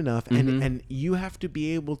not good enough," and you have to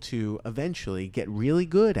be able to eventually get really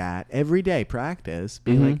good at everyday practice.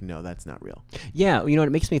 Be like, no, that's not real. Yeah, it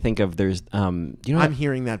makes me think of there's I'm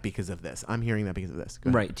hearing that because of this. I'm hearing that because of this.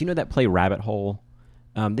 Right. Do you know that play Rabbit Hole?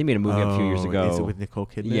 They made a movie a few years ago. Is it with Nicole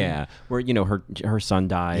Kidman? Yeah, where her son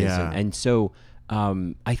dies, and so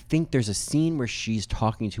I think there's a scene where she's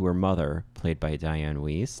talking to her mother, played by Diane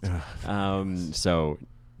Wiest. So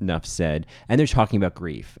enough said. And they're talking about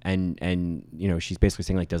grief, and she's basically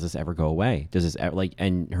saying like, does this ever go away? Does this ever,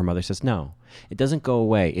 and her mother says, no, it doesn't go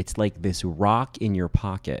away. It's like this rock in your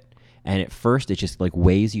pocket, and at first it just like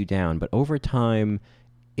weighs you down, but over time,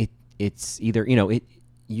 it's either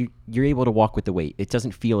you're able to walk with the weight. It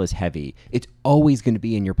doesn't feel as heavy. It's always going to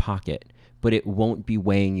be in your pocket, but it won't be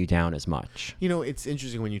weighing you down as much. It's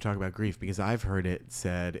interesting when you talk about grief, because I've heard it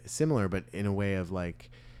said similar, but in a way of like,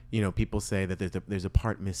 people say that there's a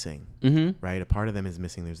part missing, right? A part of them is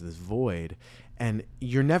missing. There's this void, and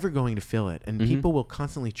you're never going to fill it. And people will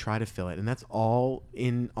constantly try to fill it, and that's all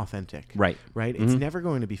inauthentic. Right. It's never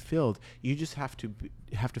going to be filled. You just have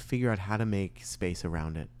to figure out how to make space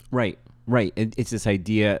around it. Right. It's this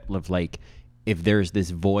idea of like, if there's this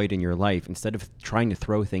void in your life, instead of trying to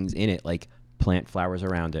throw things in it, like plant flowers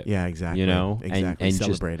around it. Yeah, exactly. Exactly. And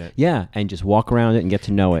celebrate just, it. Yeah, and just walk around it and get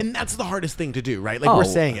to know it. And that's the hardest thing to do, right? Like we're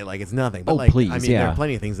saying it like it's nothing, but please, there are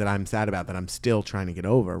plenty of things that I'm sad about that I'm still trying to get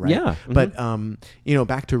over, right? Yeah. But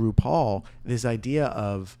back to RuPaul, this idea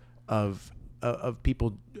of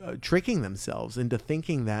people tricking themselves into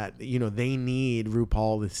thinking that they need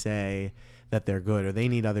RuPaul to say that they're good, or they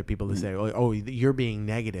need other people to say, oh, you're being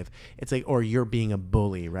negative. It's like, or you're being a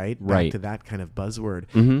bully, right? Back to that kind of buzzword.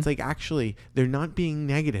 It's like, actually, they're not being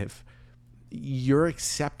negative. You're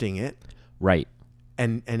accepting it. Right.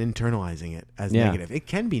 and internalizing it as negative. It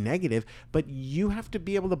can be negative, but you have to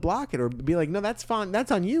be able to block it or be like, no, that's fine.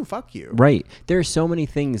 That's on you. Fuck you. Right. There are so many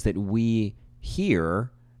things that we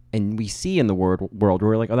hear and we see in the world where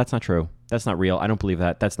we're like, oh, that's not true. That's not real. I don't believe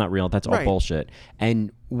that. That's not real. That's all bullshit.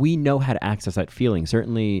 And we know how to access that feeling.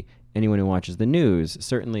 Certainly anyone who watches the news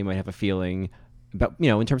certainly might have a feeling about,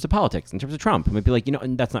 in terms of politics, in terms of Trump, might be like,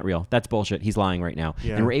 that's not real. That's bullshit. He's lying right now.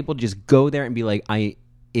 Yeah. And we're able to just go there and be like, I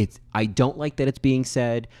don't like that it's being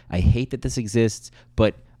said. I hate that this exists,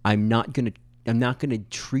 but I'm not gonna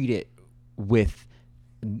treat it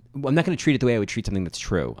the way I would treat something that's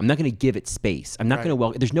true. I'm not gonna give it space. I'm not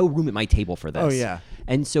gonna there's no room at my table for this. Oh yeah.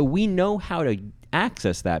 And so we know how to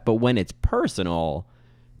access that, but when it's personal,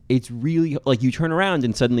 it's really like you turn around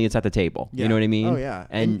and suddenly it's at the table. Yeah. You know what I mean? Oh yeah.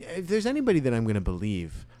 And if there's anybody that I'm gonna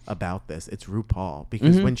believe about this, it's RuPaul,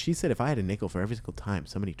 because when she said, if I had a nickel for every single time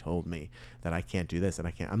somebody told me that I can't do this and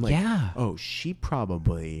I can't, I'm like, oh, she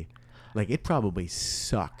probably, it probably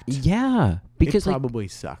sucked. Yeah, because it probably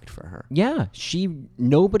sucked for her. Yeah,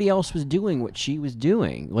 nobody else was doing what she was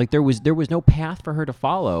doing. Like there was no path for her to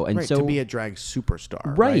follow, and so to be a drag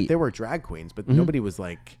superstar. Right, there were drag queens, but nobody was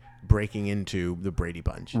breaking into the Brady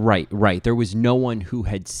Bunch. Right. There was no one who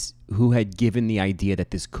had given the idea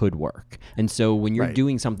that this could work. And so when you're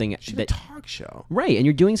doing something a talk show. Right, and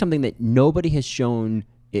you're doing something that nobody has shown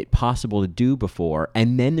it possible to do before,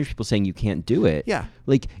 and then there's people saying you can't do it. Yeah.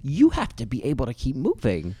 You have to be able to keep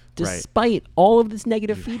moving despite all of this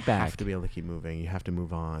negative feedback. You have to be able to keep moving. You have to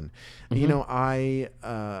move on. I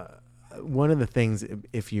one of the things,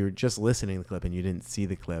 if you're just listening to the clip and you didn't see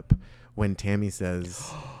the clip, when Tammie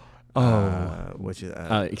says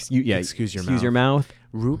excuse your mouth.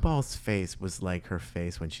 RuPaul's face was like her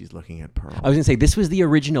face when she's looking at Pearl. I was gonna say, this was the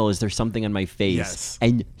original. Is there something on my face? Yes.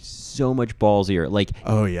 And so much ballsier.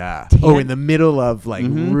 Oh yeah. In the middle of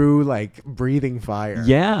Ru breathing fire.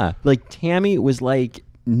 Yeah. Tammie was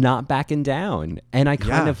not backing down, and I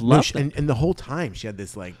kind of loved it. And the whole time she had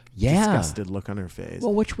this disgusted look on her face.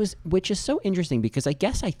 Well, which is so interesting, because I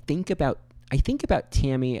guess I think about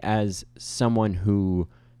Tammie as someone who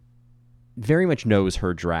very much knows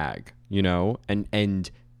her drag,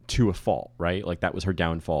 and to a fault, right? That was her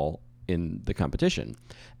downfall in the competition.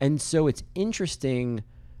 And so it's interesting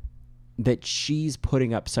that she's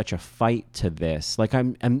putting up such a fight to this.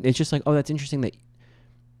 It's just that's interesting that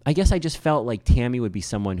I guess I just felt like Tammie would be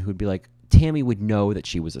someone who'd be Tammie would know that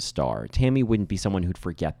she was a star. Tammie wouldn't be someone who'd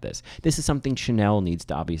forget this. This is something Shannel needs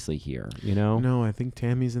to obviously hear, No, I think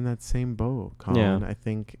Tammie's in that same boat, Colin. Yeah. I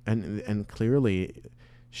think, and clearly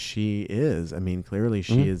she is. I mean, clearly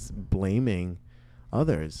she is blaming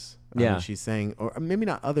others. Yeah. She's saying, or maybe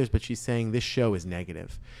not others, but she's saying this show is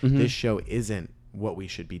negative. This show isn't what we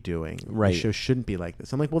should be doing. Right. The show shouldn't be like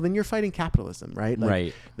this. I'm like, well, then you're fighting capitalism, right?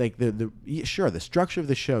 Right. The structure of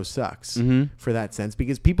the show sucks for that sense,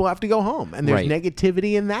 because people have to go home, and there's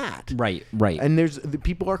negativity in that. Right. And the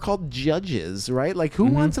people are called judges, right? Who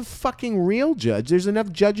wants a fucking real judge? There's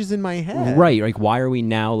enough judges in my head. Right. Why are we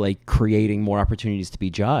now creating more opportunities to be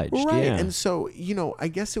judged? Right. Yeah. And so, I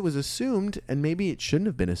guess it was assumed, and maybe it shouldn't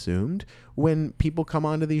have been assumed, when people come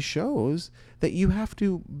onto these shows, that you have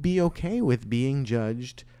to be okay with being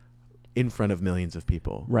judged in front of millions of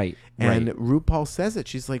people. Right. And RuPaul says it.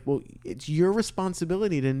 She's like, well, it's your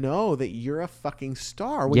responsibility to know that you're a fucking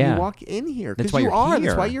star when you walk in here. That's why you're here.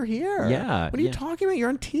 That's why you're here. Yeah. What are you talking about? You're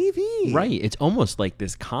on TV. Right. It's almost like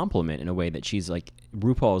this compliment in a way that she's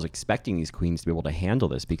RuPaul is expecting these queens to be able to handle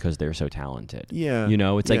this because they're so talented. Yeah.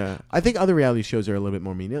 It's I think other reality shows are a little bit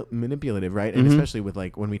more manipulative, right? And especially with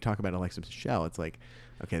when we talk about Alexa Michelle, it's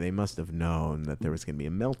okay, they must have known that there was going to be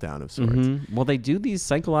a meltdown of sorts. Well, they do these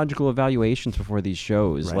psychological evaluations before these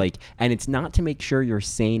shows, and it's not to make sure you're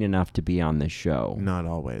sane enough to be on this show. Not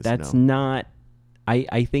always. That's not.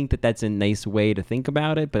 I think that's a nice way to think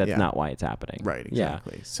about it, but that's not why it's happening. Right.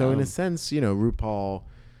 Exactly. Yeah. So in a sense, RuPaul,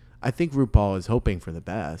 I think RuPaul is hoping for the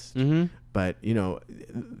best, but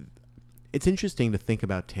it's interesting to think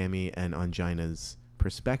about Tammie and Ongina's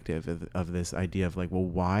perspective of this idea of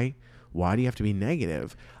why do you have to be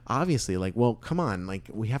negative? Obviously, come on,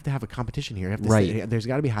 we have to have a competition here. There's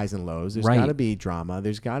got to be highs and lows. There's got to be drama.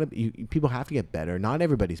 There's got to be people have to get better. Not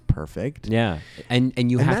everybody's perfect. Yeah, and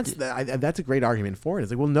that's a great argument for it.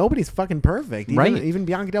 It's nobody's fucking perfect. Even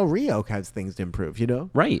Bianca Del Rio has things to improve.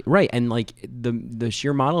 Right, and the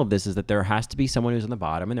sheer model of this is that there has to be someone who's on the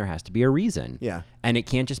bottom, and there has to be a reason. Yeah, and it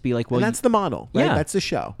can't just be and that's the model. Right? Yeah, that's the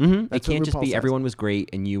show. It can't just be everyone was great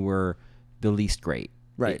and you were the least great.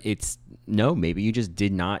 Right. It's maybe you just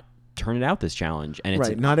did not turn it out this challenge. And it's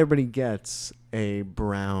right. Not everybody gets a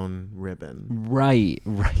brown ribbon. Right.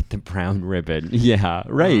 The brown ribbon. Yeah.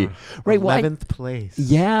 Right. 11th place.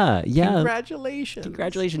 Yeah.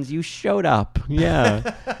 Congratulations. You showed up.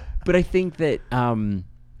 Yeah. But I think that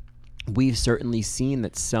we've certainly seen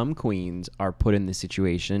that some queens are put in this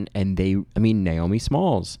situation, and Naomi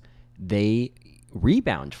Smalls, they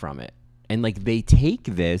rebound from it. And like they take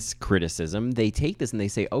this criticism, they take this and they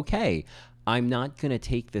say, okay, I'm not going to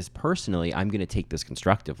take this personally. I'm going to take this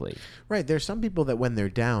constructively. Right. There's some people that when they're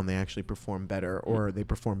down, they actually perform better, or they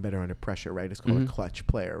perform better under pressure, right? It's called a clutch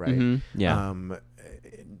player, right? Mm-hmm. Yeah.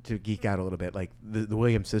 To geek out a little bit, like the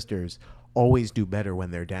Williams sisters always do better when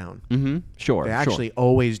they're down. Mm-hmm. Sure. They actually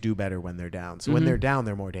always do better when they're down. So when they're down,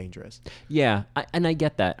 they're more dangerous. Yeah. And I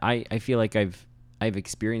get that. I feel like I've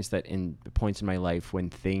experienced that in points in my life when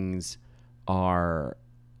things are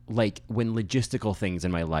like when logistical things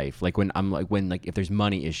in my life, like when if there's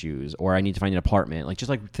money issues or I need to find an apartment, like just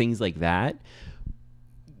like things like that,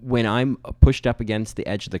 when I'm pushed up against the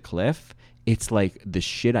edge of the cliff, it's like the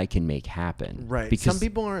shit I can make happen. Right. Because some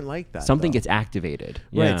people aren't like that. Something gets activated.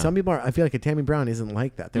 Right. Yeah. Some people are. I feel like a Tammie Brown isn't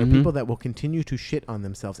like that. There are people that will continue to shit on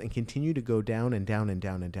themselves and continue to go down and down and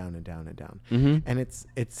down and down and down and down. And it's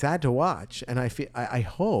sad to watch. And I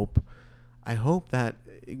hope that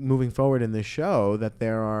moving forward in this show that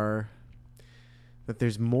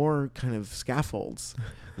there's more kind of scaffolds.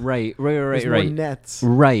 Right. More nets.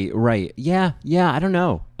 Right. Yeah. I don't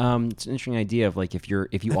know. It's an interesting idea of like if you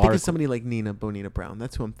think of somebody like Nina Bonita Brown.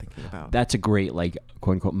 That's who I'm thinking about. That's a great like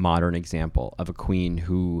quote unquote modern example of a queen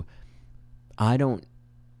who she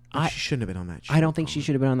shouldn't have been on that show. I don't think she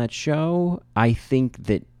should have been on that show. I think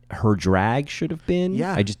that her drag should have been.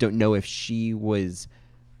 Yeah. I just don't know if she was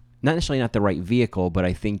not necessarily not the right vehicle, but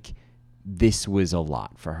I think this was a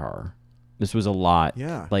lot for her. This was a lot.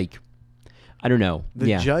 Yeah. Like, I don't know.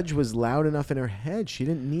 The judge was loud enough in her head. She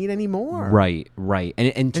didn't need any more. Right.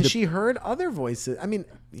 And she heard other voices. I mean,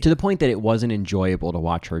 to the point that it wasn't enjoyable to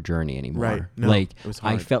watch her journey anymore. Right. No, like, it was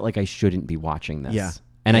hard. I felt like I shouldn't be watching this. Yeah.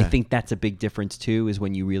 And I think that's a big difference too, is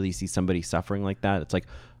when you really see somebody suffering like that. It's like,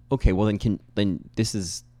 okay, well then this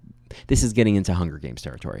is getting into Hunger Games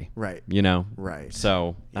territory. Right. You know? Right.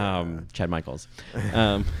 So, Chad Michaels.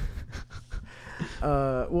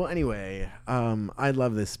 Well, anyway, I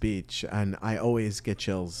love this speech, and I always get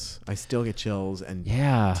chills. I still get chills, and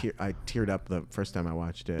I teared up the first time I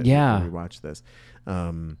watched it. Yeah, when we watched this.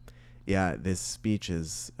 This speech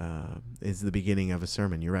is the beginning of a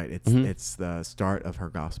sermon. You're right. It's the start of her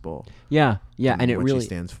gospel. Yeah, and it what really she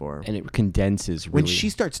stands for, and it condenses. Really. When she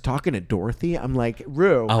starts talking to Dorothy, I'm like,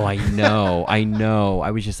 Ru. Oh, I know. I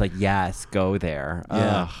was just like, yes, go there.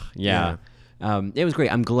 Yeah. It was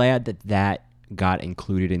great. I'm glad that got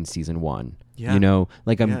included in season 1. Yeah. You know,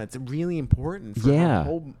 like it's really important for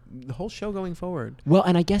the whole show going forward. Well,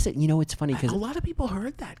 and I guess it's funny because a lot of people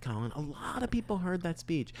heard that, Colin. A lot of people heard that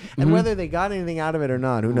speech, and whether they got anything out of it or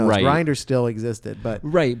not, who knows? Right. Grindr still existed, but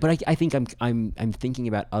I think I'm thinking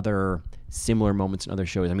about other similar moments in other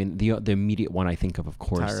shows. I mean, the immediate one I think of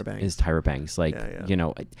course, is Tyra Banks. Like,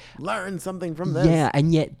 learn something from this. Yeah,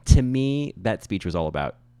 and yet to me, that speech was all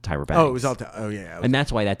about Tyra Banks. Oh, it was all. And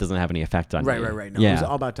that's why that doesn't have any effect on me. Right. No, it was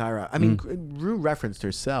all about Tyra. I mean, Ru referenced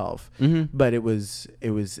herself, but it was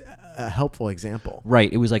a helpful example.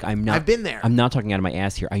 Right. It was like I've been there. I'm not talking out of my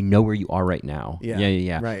ass here. I know where you are right now.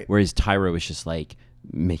 Yeah. Right. Whereas Tyra was just like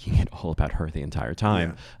making it all about her the entire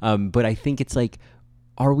time. Yeah. But I think it's like,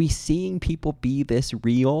 are we seeing people be this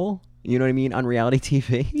real? You know what I mean? On reality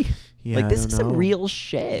TV? Yeah. Like this is some real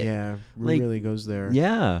shit. Yeah. Ru really goes there.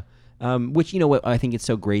 Yeah. Which, what I think it's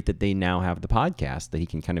so great that they now have the podcast that he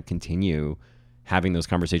can kind of continue having those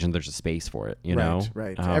conversations. There's a space for it, you know?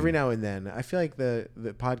 Right. Every now and then. I feel like the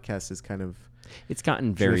podcast is kind of it's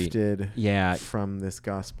gotten very drifted from this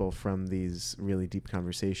gospel, from these really deep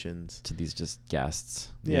conversations to these just guests.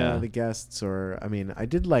 Yeah, the guests. I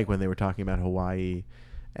did like when they were talking about Hawaii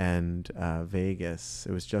and Vegas.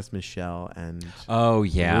 It was just Michelle and Ru.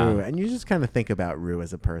 And you just kind of think about Ru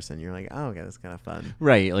as a person. You're like, oh, okay, that's kind of fun.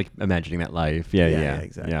 Right, like imagining that life. Yeah,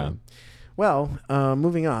 exactly. Yeah. Well,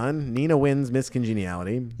 moving on. Nina wins Miss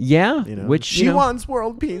Congeniality. Yeah, which she wants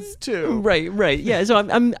world peace too. Right. Yeah, so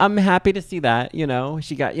I'm happy to see that.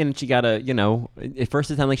 She got at first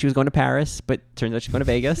it sounded like she was going to Paris, but turns out she's going to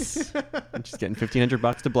Vegas. And she's getting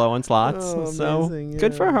 $1,500 to blow on slots. So amazing,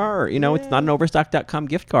 good for her. It's not an Overstock.com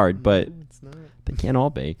gift card, but it's not. They can't all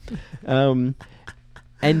be.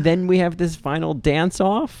 And then we have this final dance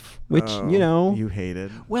off, which, you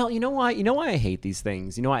hated. Well, you know why? You know why I hate these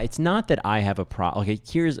things? You know why? It's not that I have a problem. Okay,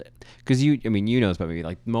 because you know this about me,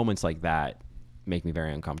 like moments like that make me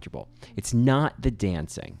very uncomfortable. It's not the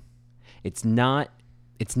dancing. It's not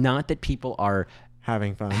that people are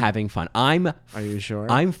having fun. Are you sure?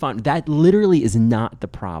 I'm fun. That literally is not the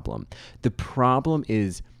problem. The problem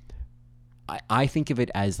is, I think of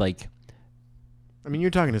it as like. I mean,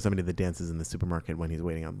 you're talking to somebody that dances in the supermarket when he's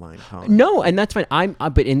waiting online. Colin. No, and that's fine.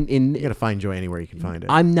 But in you gotta find joy anywhere you can find it.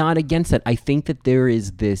 I'm not against that. I think that there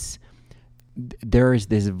is this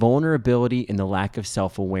vulnerability in the lack of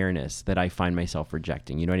self-awareness that I find myself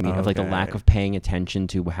rejecting. You know what I mean? Of like the lack of paying attention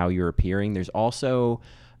to how you're appearing. There's also,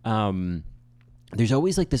 there's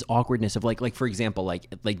always like this awkwardness of like for example, like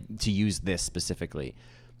to use this specifically,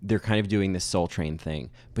 they're kind of doing this Soul Train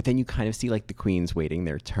thing, but then you kind of see like the queens waiting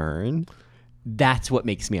their turn. That's what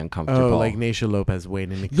makes me uncomfortable. Oh, like Naisha Lopez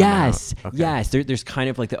waiting to come Yes, out. Okay. Yes. There's kind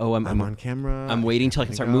of like the I'm on camera. I'm waiting till I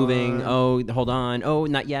can start moving. Oh, hold on. Oh,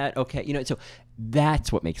 not yet. Okay, you know. So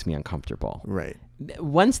that's what makes me uncomfortable. Right.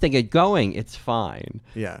 Once they get going, it's fine.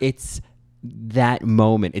 Yeah. It's that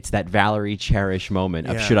moment. It's that Valerie Cherish moment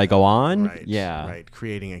of should I go on? Right. Yeah. Right.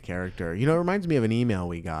 Creating a character. You know, it reminds me of an email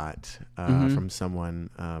we got from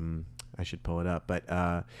someone. I should pull it up, but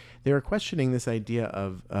they were questioning this idea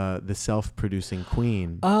of the self-producing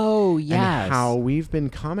queen. Oh, yes. And how we've been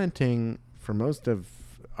commenting for most of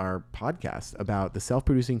our podcast about the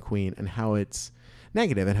self-producing queen and how it's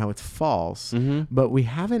negative and how it's false, but we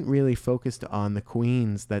haven't really focused on the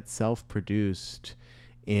queens that self-produced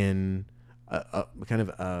in a kind of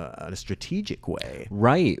a strategic way.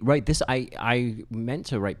 Right. This I meant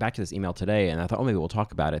to write back to this email today, and I thought, maybe we'll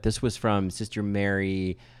talk about it. This was from Sister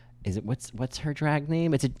Mary. Is it what's her drag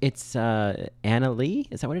name? It's Anna Lee.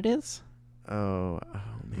 Is that what it is? Oh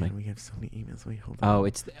man, we have so many emails. Wait, hold on. Oh,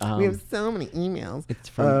 it's we have so many emails. It's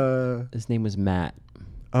from his name was Matt.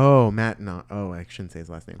 Oh, Matt. No. Oh, I shouldn't say his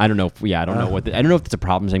last name. I don't know. I don't know I don't know if it's a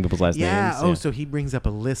problem saying people's last names. Yeah. Oh, so he brings up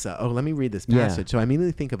Alyssa. Oh, let me read this passage. So I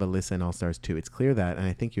immediately think of Alyssa in All Stars 2. It's clear that, and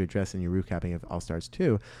I think you address in your recapping of All Stars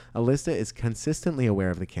 2, Alyssa is consistently aware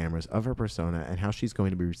of the cameras, of her persona, and how she's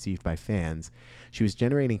going to be received by fans. She was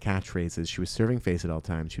generating catchphrases. She was serving face at all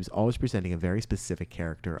times. She was always presenting a very specific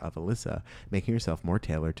character of Alyssa, making herself more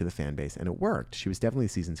tailored to the fan base, and it worked. She was definitely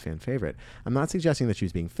the season's fan favorite. I'm not suggesting that she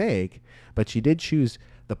was being fake, but she did choose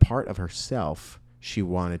the part of herself she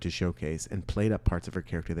wanted to showcase and played up parts of her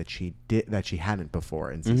character that she hadn't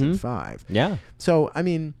before in season 5. Yeah. So, I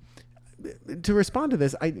mean, to respond to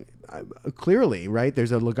this, I clearly, right,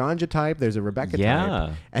 there's a Laganja type, there's a Rebecca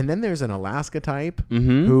type, and then there's an Alaska type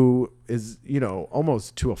who is,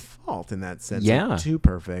 almost to a fault in that sense. Yeah. Like, too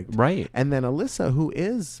perfect. Right. And then Alyssa, who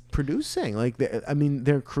is producing,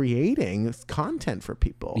 they're creating content for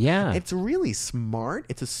people. Yeah. It's really smart.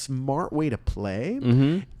 It's a smart way to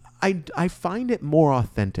play. I find it more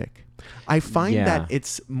authentic. I find that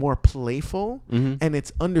it's more playful and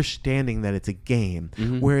it's understanding that it's a game.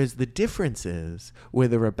 Whereas the difference is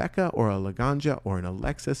with a Rebecca or a Laganja or an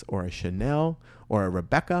Alexis or a Shannel or a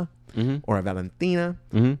Rebecca or a Valentina,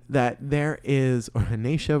 that there is, or a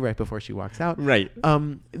Naisha right before she walks out,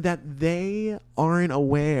 that they aren't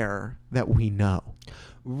aware that we know.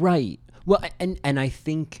 Right. Well, and I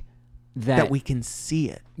think that we can see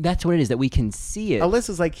it. That's what it is, that we can see it.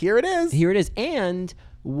 Alyssa's like, here it is. Here it is. And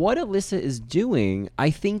what Alyssa is doing,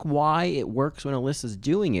 I think why it works when Alyssa's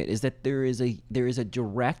doing it is that there is a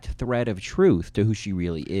direct thread of truth to who she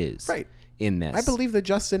really is. Right. In this. I believe that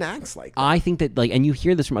Justin acts like that. I think that, and you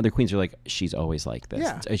hear this from other queens, are like, she's always like this.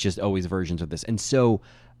 Yeah. It's just always versions of this. And so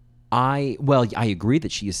I agree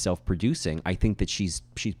that she is self-producing. I think that she's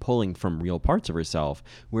pulling from real parts of herself.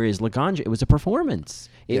 Whereas Laganja, it was a performance.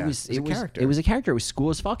 It was a character. It was a character. It was school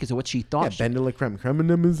as fuck. It's what she thought. Yeah, Bendela creme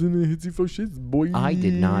is in a hitsy for shit, boy. I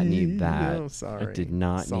did not need that. Oh, sorry. I did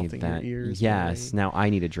not Salting need that. Your ears, yes. boy. Now I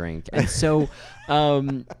need a drink. And so,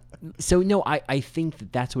 I think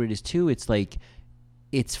that that's what it is too. It's like,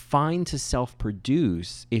 it's fine to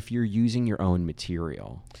self-produce if you're using your own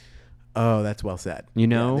material. Oh, that's well said. You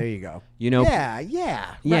know? Yeah, there you go.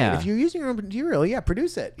 Yeah. Right. If you're using your own material,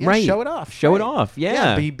 produce it. Yeah, right. Show it off. Show it off.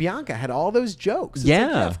 Yeah. Bianca had all those jokes. It's yeah.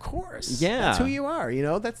 Like, yeah, of course. Yeah. That's who you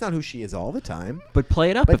are. That's not who she is all the time. But play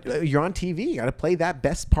it up. But you're on TV. You got to play that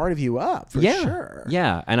best part of you up for sure.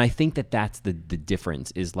 Yeah. And I think that that's the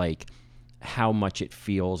difference is like how much it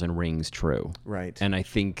feels and rings true. Right. And I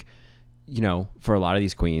think, for a lot of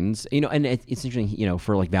these queens, and it's interesting,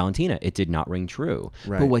 for like Valentina, it did not ring true.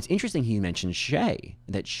 Right. But what's interesting, he mentioned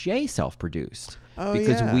that Shay self-produced. Oh,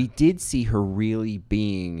 because we did see her really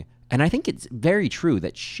being, and I think it's very true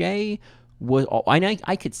that Shay was,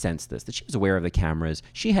 I could sense this, that she was aware of the cameras.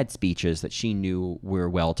 She had speeches that she knew were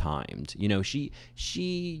well-timed. She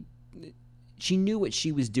knew what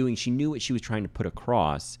she was doing. She knew what she was trying to put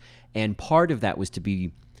across. And part of that was to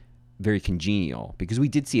be very congenial because we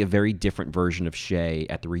did see a very different version of Shay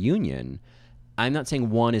at the reunion. I'm not saying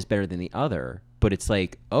one is better than the other, but it's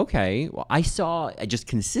like, okay, well, I saw just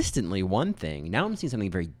consistently one thing. Now I'm seeing something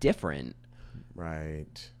very different.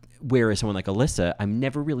 Right. Whereas someone like Alyssa, I'm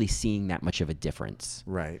never really seeing that much of a difference.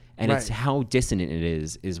 Right. And it's how dissonant it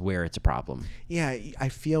is where it's a problem. Yeah, I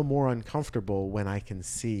feel more uncomfortable when I can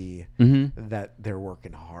see that they're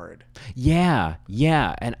working hard. Yeah,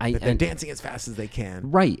 yeah. And they're dancing as fast as they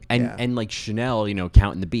can. Right. And like Shannel,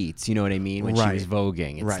 counting the beats, you know what I mean? When she was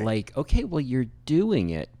voguing. It's like, okay, well, you're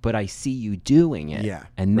doing it, but I see you doing it. Yeah.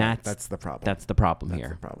 And that's the problem. That's the problem that's here.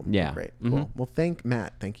 The problem. Yeah. Great. Cool. Well, thank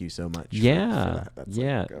you so much. Yeah. For that. That's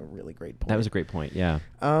like a really great point. That was a great point. Yeah.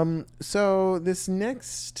 So this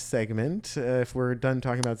next segment, if we're done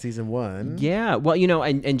talking about season 1. Yeah. Well,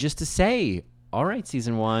 and just to say, all right,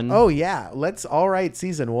 season 1. Oh yeah. Let's all right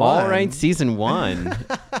season 1. All right, season 1.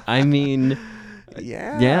 I mean,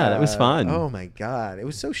 yeah, that was fun. Oh my god, it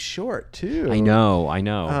was so short too. I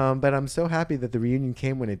know. But I'm so happy that the reunion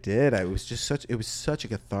came when it did. It was such a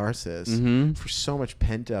catharsis for so much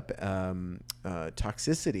pent up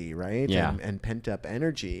toxicity, right? Yeah. And pent up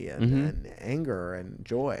energy and anger and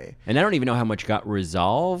joy. And I don't even know how much got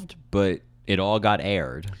resolved, but it all got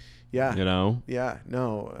aired. Yeah. Yeah.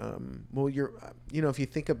 No. Well, if you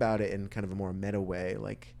think about it in kind of a more meta way,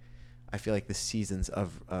 like, I feel like the seasons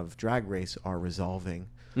of Drag Race are resolving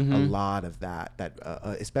a lot of that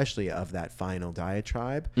especially of that final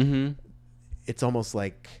diatribe. It's almost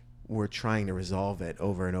like we're trying to resolve it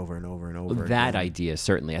over and over and over and over. That idea,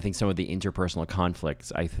 certainly. I think some of the interpersonal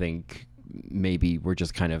conflicts, I think maybe were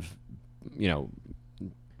just kind of,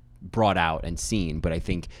 brought out and seen. But I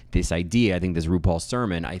think this RuPaul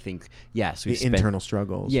sermon, I think, yes. The internal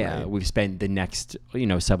struggles. Yeah. Right? We've spent the next,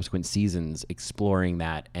 subsequent seasons exploring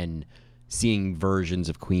that and seeing versions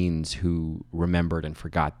of queens who remembered and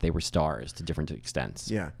forgot they were stars to different extents.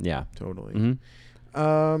 Yeah. Yeah. Totally.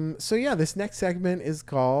 So yeah, this next segment is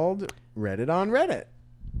called Reddit on Reddit.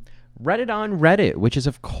 Reddit on Reddit, which is,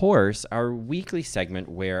 of course, our weekly segment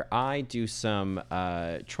where I do some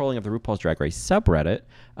trolling of the RuPaul's Drag Race subreddit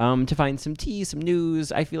to find some tea, some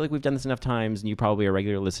news. I feel like we've done this enough times, and you probably are a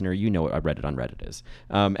regular listener. You know what a Reddit on Reddit is.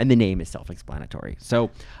 And the name is self-explanatory. So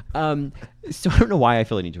I don't know why I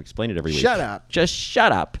feel I need to explain it every week. Shut up. Just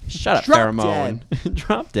shut up. Shut up, Drop pheromone.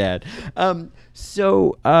 Drop dead.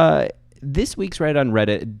 This week's Reddit on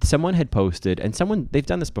Reddit, someone had posted, and they've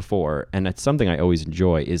done this before, and it's something I always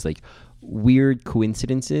enjoy, is like weird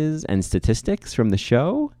coincidences and statistics from the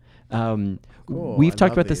show. Cool. We've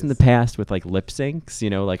talked about this in the past with like lip syncs,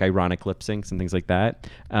 like ironic lip syncs and things like that.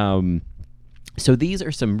 So these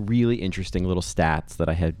are some really interesting little stats that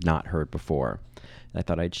I had not heard before that I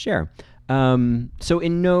thought I'd share. So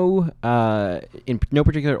in no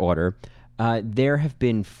particular order, there have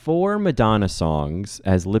been 4 Madonna songs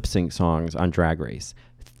as lip sync songs on Drag Race.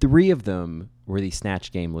 3 of them were the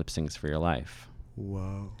Snatch Game lip syncs for your life.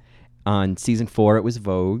 Whoa. On season 4, it was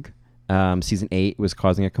Vogue. Season 8 was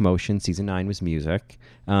Causing a Commotion. Season 9 was Music.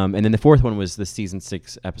 And then the 4th one was the season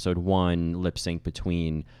 6, episode 1 lip sync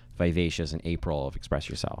between Vivacious and April of Express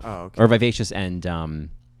Yourself. Oh, okay. Or Vivacious and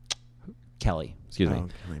Kelly. Excuse me.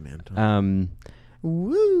 Kelly Mantle.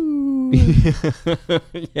 Woo!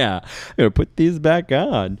 Yeah, I'm gonna put these back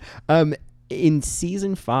on. In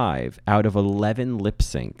season 5, out of 11 lip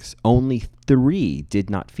syncs, only 3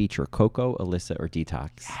 did not feature Coco, Alyssa, or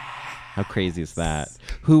Detox. How crazy is that?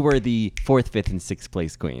 Who were the 4th, 5th, and 6th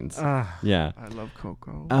place queens? Yeah, I love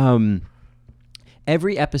Coco.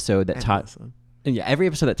 Every episode that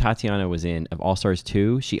Tatiana was in of All Stars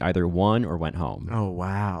 2, she either won or went home. Oh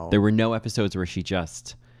wow! There were no episodes where she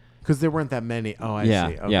just. Because there weren't that many. Oh, I see.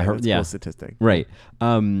 Okay, that's a cool statistic. Right.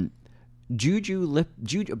 Juju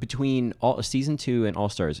between season 2 and All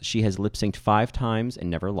Stars, she has lip synced 5 times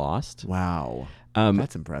and never lost. Wow.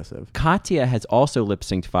 That's impressive. Katya has also lip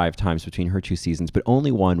synced 5 times between her 2 seasons, but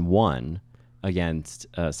only won against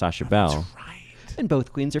Sasha Bell. That's right. And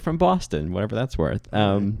both queens are from Boston, whatever that's worth.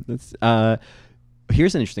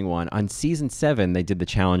 Here's an interesting one. On season 7, they did the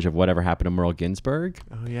challenge of whatever happened to Merle Ginsburg.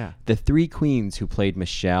 Oh, yeah. The 3 queens who played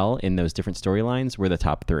Michelle in those different storylines were the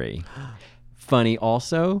top 3. Funny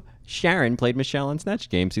also, Sharon played Michelle in Snatch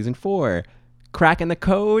Game season 4. Cracking the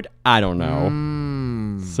code? I don't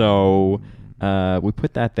know. So we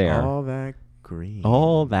put that there. All that green.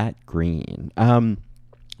 All that green.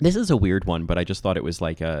 This is a weird one, but I just thought it was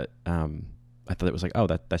like a... I thought it was like, oh,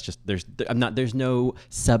 that's just there's no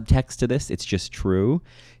subtext to this. It's just true.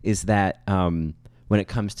 Is that when it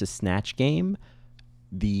comes to Snatch Game,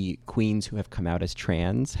 the queens who have come out as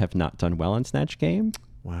trans have not done well in Snatch Game.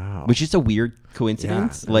 Wow. Which is a weird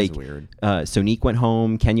coincidence. Yeah, that like is weird. Sonique went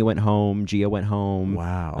home, Kenya went home, Gia went home.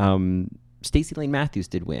 Wow. Stacey Lane Matthews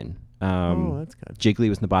did win. That's good. Jiggly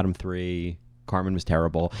was in the bottom 3. Carmen was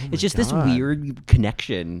terrible. It's just this God. weird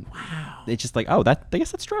connection. Wow. It's just like, I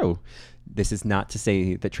guess that's true. This is not to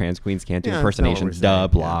say that trans queens can't do impersonations. Duh,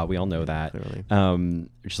 blah. We all know that. Clearly.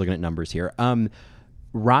 We're just looking at numbers here.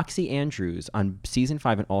 Roxy Andrews on season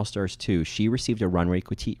 5 and All Stars 2, she received a runway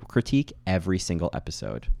critique every single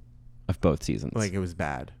episode of both seasons. Like it was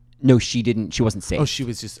bad. No, she didn't. She wasn't safe. Oh, she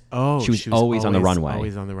was always on the runway.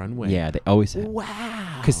 Always on the runway. Yeah, they always.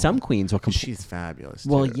 Wow. Because some queens will complain. She's fabulous.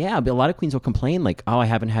 Well, too. yeah, but a lot of queens will complain like, "Oh, I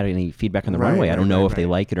haven't had any feedback on the runway. I don't know if they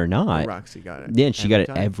like it or not." Well, Roxy got it. Yeah, and she got it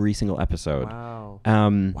time. every single episode. Wow.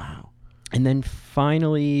 Wow. And then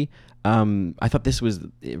finally, I thought this was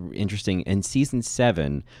interesting. In season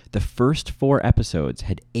 7, the first 4 episodes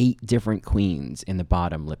had 8 different queens in the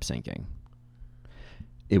bottom lip syncing.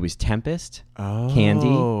 It was Tempest,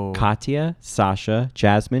 Candy, Katya, Sasha,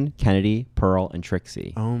 Jasmine, Kennedy, Pearl, and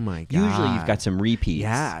Trixie. Oh my god! Usually you've got some repeats.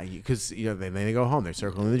 Yeah, because then they go home. They're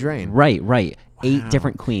circling the drain. Right. Wow. 8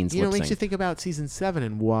 different queens. You know, it makes you think about season 7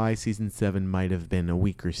 and why season 7 might have been a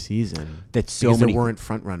weaker season. That's so because many. There weren't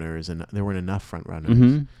front runners, and there weren't enough front runners.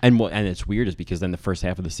 Mm-hmm. And it's weird is because then the first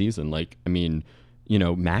half of the season,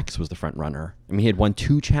 Max was the front runner. I mean, he had won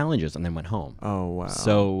 2 challenges and then went home. Oh wow!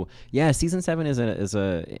 So yeah, season 7 is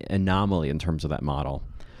a anomaly in terms of that model.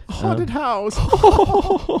 Haunted house.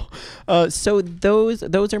 So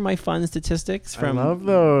those are my fun statistics from. I love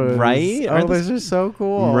those. Right? Oh, those are so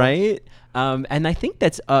cool. Right? And I think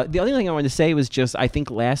that's the only thing I wanted to say was just I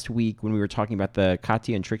think last week when we were talking about the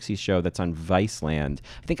Katya and Trixie show that's on Viceland,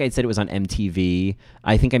 I think I said it was on MTV.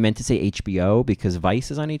 I think I meant to say HBO because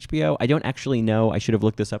Vice is on HBO. I don't actually know. I should have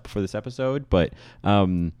looked this up for this episode, but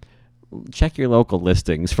check your local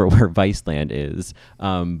listings for where Viceland is.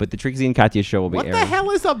 But the Trixie and Katya show will be airing. What the hell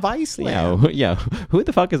is a Viceland? Yeah. Who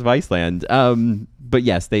the fuck is Viceland? But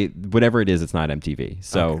yes, whatever it is, it's not MTV.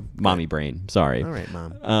 So Okay, mommy brain. Sorry. All right,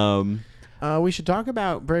 Mom. We should talk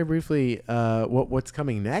about very briefly what's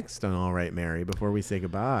coming next on All Right, Mary before we say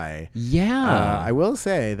goodbye. Yeah. I will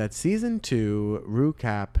say that season 2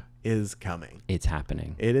 RuCap is coming. It's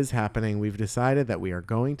happening. It is happening. We've decided that we are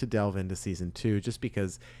going to delve into season 2 just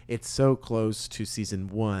because it's so close to season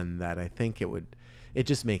 1 that I think it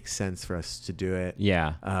just makes sense for us to do it.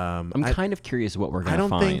 Yeah. I'm kind of curious what we're going to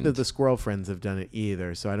find. I don't think that the Squirrel Friends have done it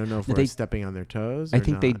either, so I don't know if we're stepping on their toes. I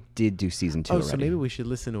think not. they did do season 2 already. So maybe we should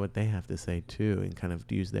listen to what they have to say too and kind of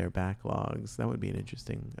use their backlogs. That would be an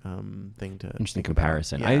interesting thing to Interesting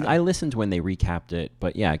comparison. Yeah. I listened when they recapped it,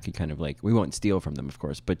 but yeah, I could kind of we won't steal from them, of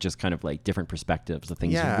course, but just kind of different perspectives, the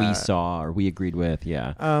things we saw or we agreed with.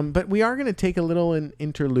 Yeah. But we are going to take a little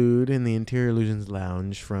interlude in the Interior Illusions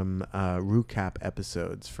Lounge from RuCap episodes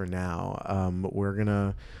for now. We're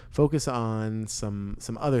gonna focus on some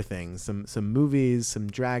other things, some movies, some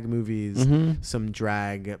drag movies, some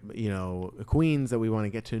drag queens that we want to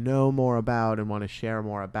get to know more about and want to share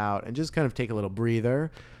more about, and just kind of take a little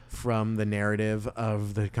breather from the narrative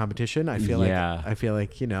of the competition. I feel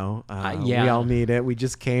like we all need it. We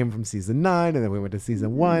just came from season 9 and then we went to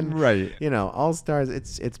season 1. Right. All Stars.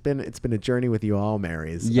 It's been a journey with you all,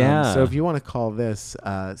 Marys. Yeah. So if you want to call this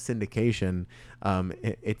syndication,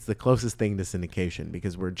 it's the closest thing to syndication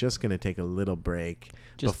because we're just going to take a little break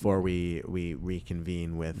before we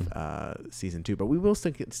reconvene with season 2. But we will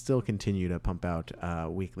still continue to pump out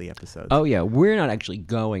weekly episodes. Oh yeah, we're not actually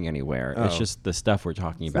going anywhere. It's just the stuff we're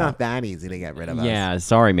talking about. It's not that easy to get rid of us. Yeah,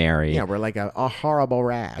 sorry, Mary. Yeah, we're like a horrible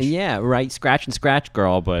rash. Yeah, right. Scratch and scratch,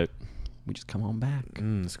 girl, but we just come on back.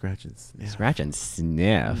 Scratch and sniff. Scratch and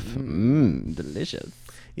sniff. Delicious.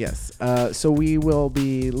 Yes. So we will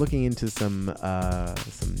be looking into some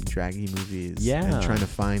draggy movies. Yeah. And trying to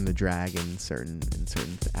find the drag in certain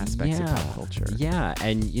aspects of pop culture. Yeah.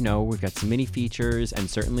 And we've got some mini features, and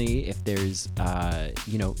certainly if there's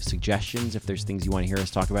suggestions, if there's things you want to hear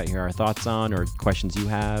us talk about, hear our thoughts on, or questions you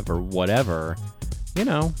have, or whatever,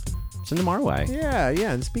 send them our way. Yeah.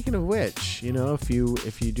 And speaking of which, if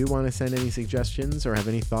you do want to send any suggestions or have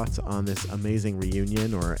any thoughts on this amazing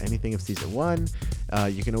reunion or anything of season 1,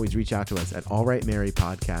 you can always reach out to us at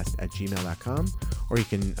allrightmarypodcast@gmail.com, or you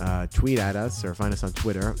can tweet at us or find us on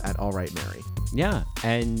Twitter at allrightmary. Yeah,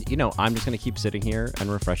 and I'm just gonna keep sitting here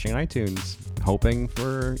and refreshing iTunes, hoping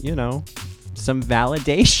for some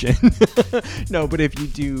validation. No, but if you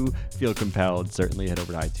do feel compelled, certainly head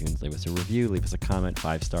over to iTunes, leave us a review, leave us a comment.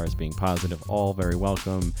 5 stars being positive, all very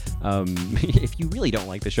welcome. If you really don't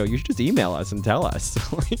like the show, you should just email us and tell us,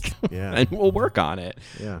 and we'll work on it.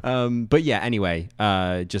 Yeah. But yeah, anyway,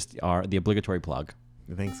 just the obligatory plug.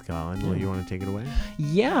 Thanks, Colin. Well, you want to take it away?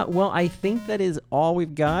 Yeah, well, I think that is all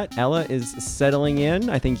we've got. Ella is settling in.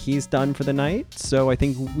 I think he's done for the night. So I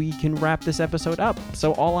think we can wrap this episode up.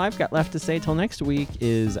 So all I've got left to say till next week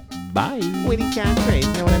is bye. Witty catchphrase,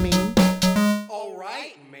 you know what I mean? All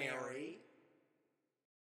right,